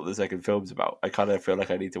that's what the second film's about. I kind of feel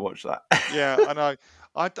like I need to watch that. Yeah, I know.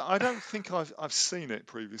 I don't think I've seen it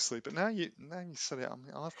previously, but now you said it,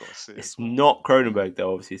 I've got to see it. It's not Cronenberg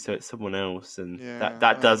though, obviously, so it's someone else, and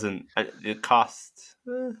that doesn't. The cast,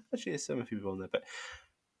 actually, there's some people on there, but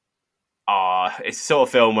it's the sort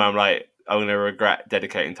of film where I'm like, I'm going to regret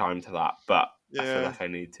dedicating time to that, but I feel like I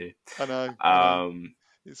need to. I know.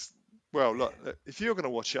 Well, look, if you're going to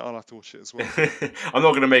watch it, I'll have to watch it as well. I'm not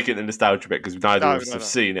going to make it the nostalgia bit because neither of us have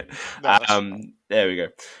seen it. There we go.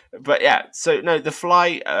 But yeah, so no, The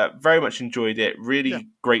Fly, very much enjoyed it. Really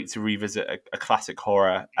great to revisit a classic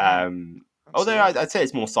horror. Although I'd say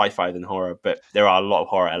it's more sci-fi than horror, but there are a lot of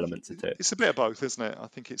horror elements to it. It's a bit of both, isn't it? I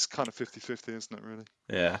think it's kind of 50-50, isn't it, really?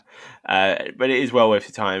 Yeah. But it is well worth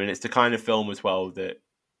your time, and it's the kind of film as well that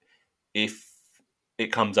if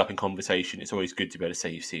it comes up in conversation, it's always good to be able to say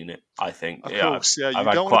you've seen it, I think. Of course, you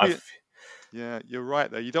don't want to be... Yeah, you're right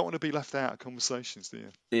there. You don't want to be left out of conversations, do you?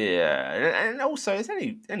 Yeah, and also, it's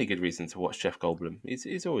any good reason to watch Jeff Goldblum.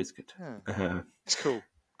 He's always good. Yeah. It's cool.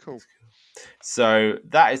 So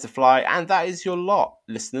that is The Fly, and that is your lot,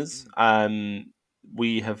 listeners.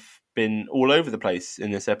 We have been all over the place in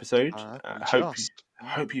this episode.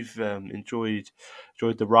 Hope you've enjoyed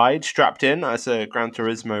the ride. Strapped in, that's a Gran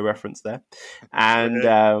Turismo reference there,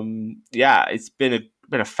 and it's been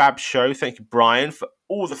a fab show. Thank you, Brian, for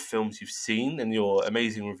all the films you've seen and your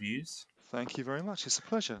amazing reviews. Thank you very much. It's a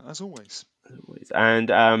pleasure, as always. And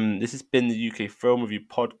this has been the UK Film Review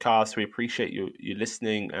Podcast. We appreciate you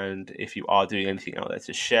listening, and if you are doing anything out there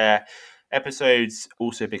to share episodes,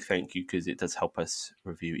 also a big thank you because it does help us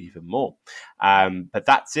review even more. But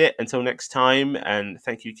that's it. Until next time, and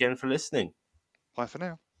thank you again for listening. Bye for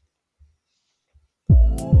now.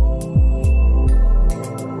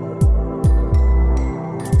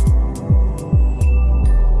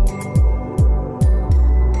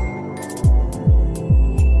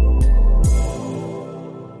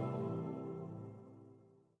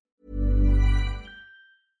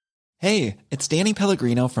 Hey, it's Danny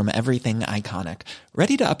Pellegrino from Everything Iconic.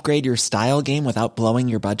 Ready to upgrade your style game without blowing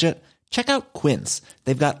your budget? Check out Quince.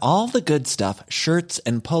 They've got all the good stuff, shirts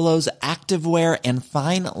and polos, activewear, and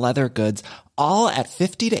fine leather goods, all at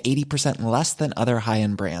 50 to 80% less than other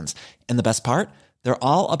high-end brands. And the best part? They're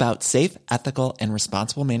all about safe, ethical, and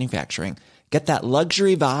responsible manufacturing. Get that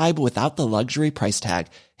luxury vibe without the luxury price tag.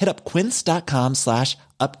 Hit up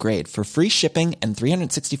quince.com/upgrade for free shipping and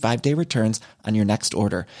 365-day returns on your next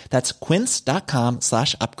order. That's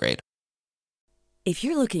quince.com/upgrade. If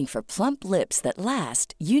you're looking for plump lips that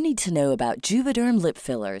last, you need to know about Juvederm lip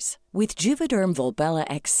fillers. With Juvederm Volbella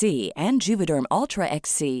XC and Juvederm Ultra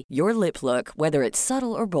XC, your lip look, whether it's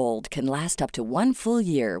subtle or bold, can last up to 1 full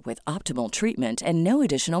year with optimal treatment and no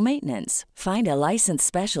additional maintenance. Find a licensed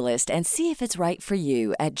specialist and see if it's right for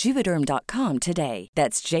you at Juvederm.com today.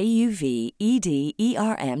 That's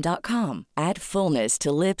JUVEDERM.com. Add fullness to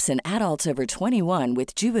lips in adults over 21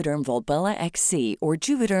 with Juvederm Volbella XC or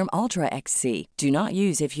Juvederm Ultra XC. Do not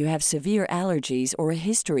use if you have severe allergies or a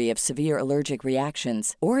history of severe allergic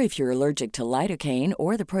reactions, or if you're allergic to lidocaine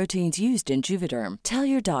or the proteins used in Juvederm. Tell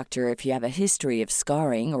your doctor if you have a history of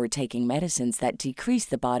scarring or taking medicines that decrease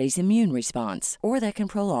the body's immune response or that can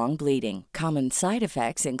prolong bleeding. Common side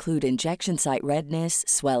effects include injection site redness,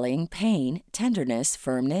 swelling, pain, tenderness,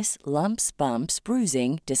 firmness, lumps, bumps,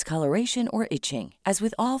 bruising, discoloration, or itching. As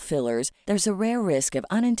with all fillers, there's a rare risk of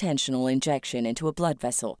unintentional injection into a blood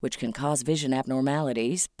vessel, which can cause vision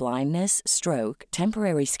abnormalities, blindness, stroke,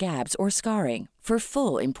 temporary scabs, or scarring. For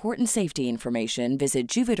full, important safety information, visit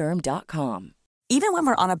Juvederm.com. Even when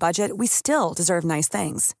we're on a budget, we still deserve nice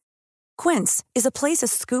things. Quince is a place to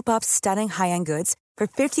scoop up stunning high-end goods for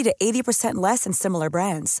 50 to 80% less than similar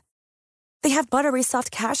brands. They have buttery soft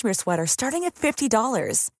cashmere sweaters starting at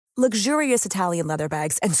 $50, luxurious Italian leather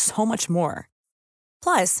bags, and so much more.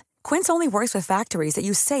 Plus, Quince only works with factories that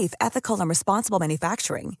use safe, ethical, and responsible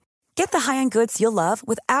manufacturing. Get the high-end goods you'll love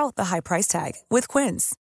without the high price tag with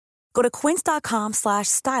Quince. Go to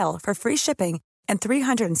quince.com/style for free shipping and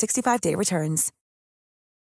 365-day returns.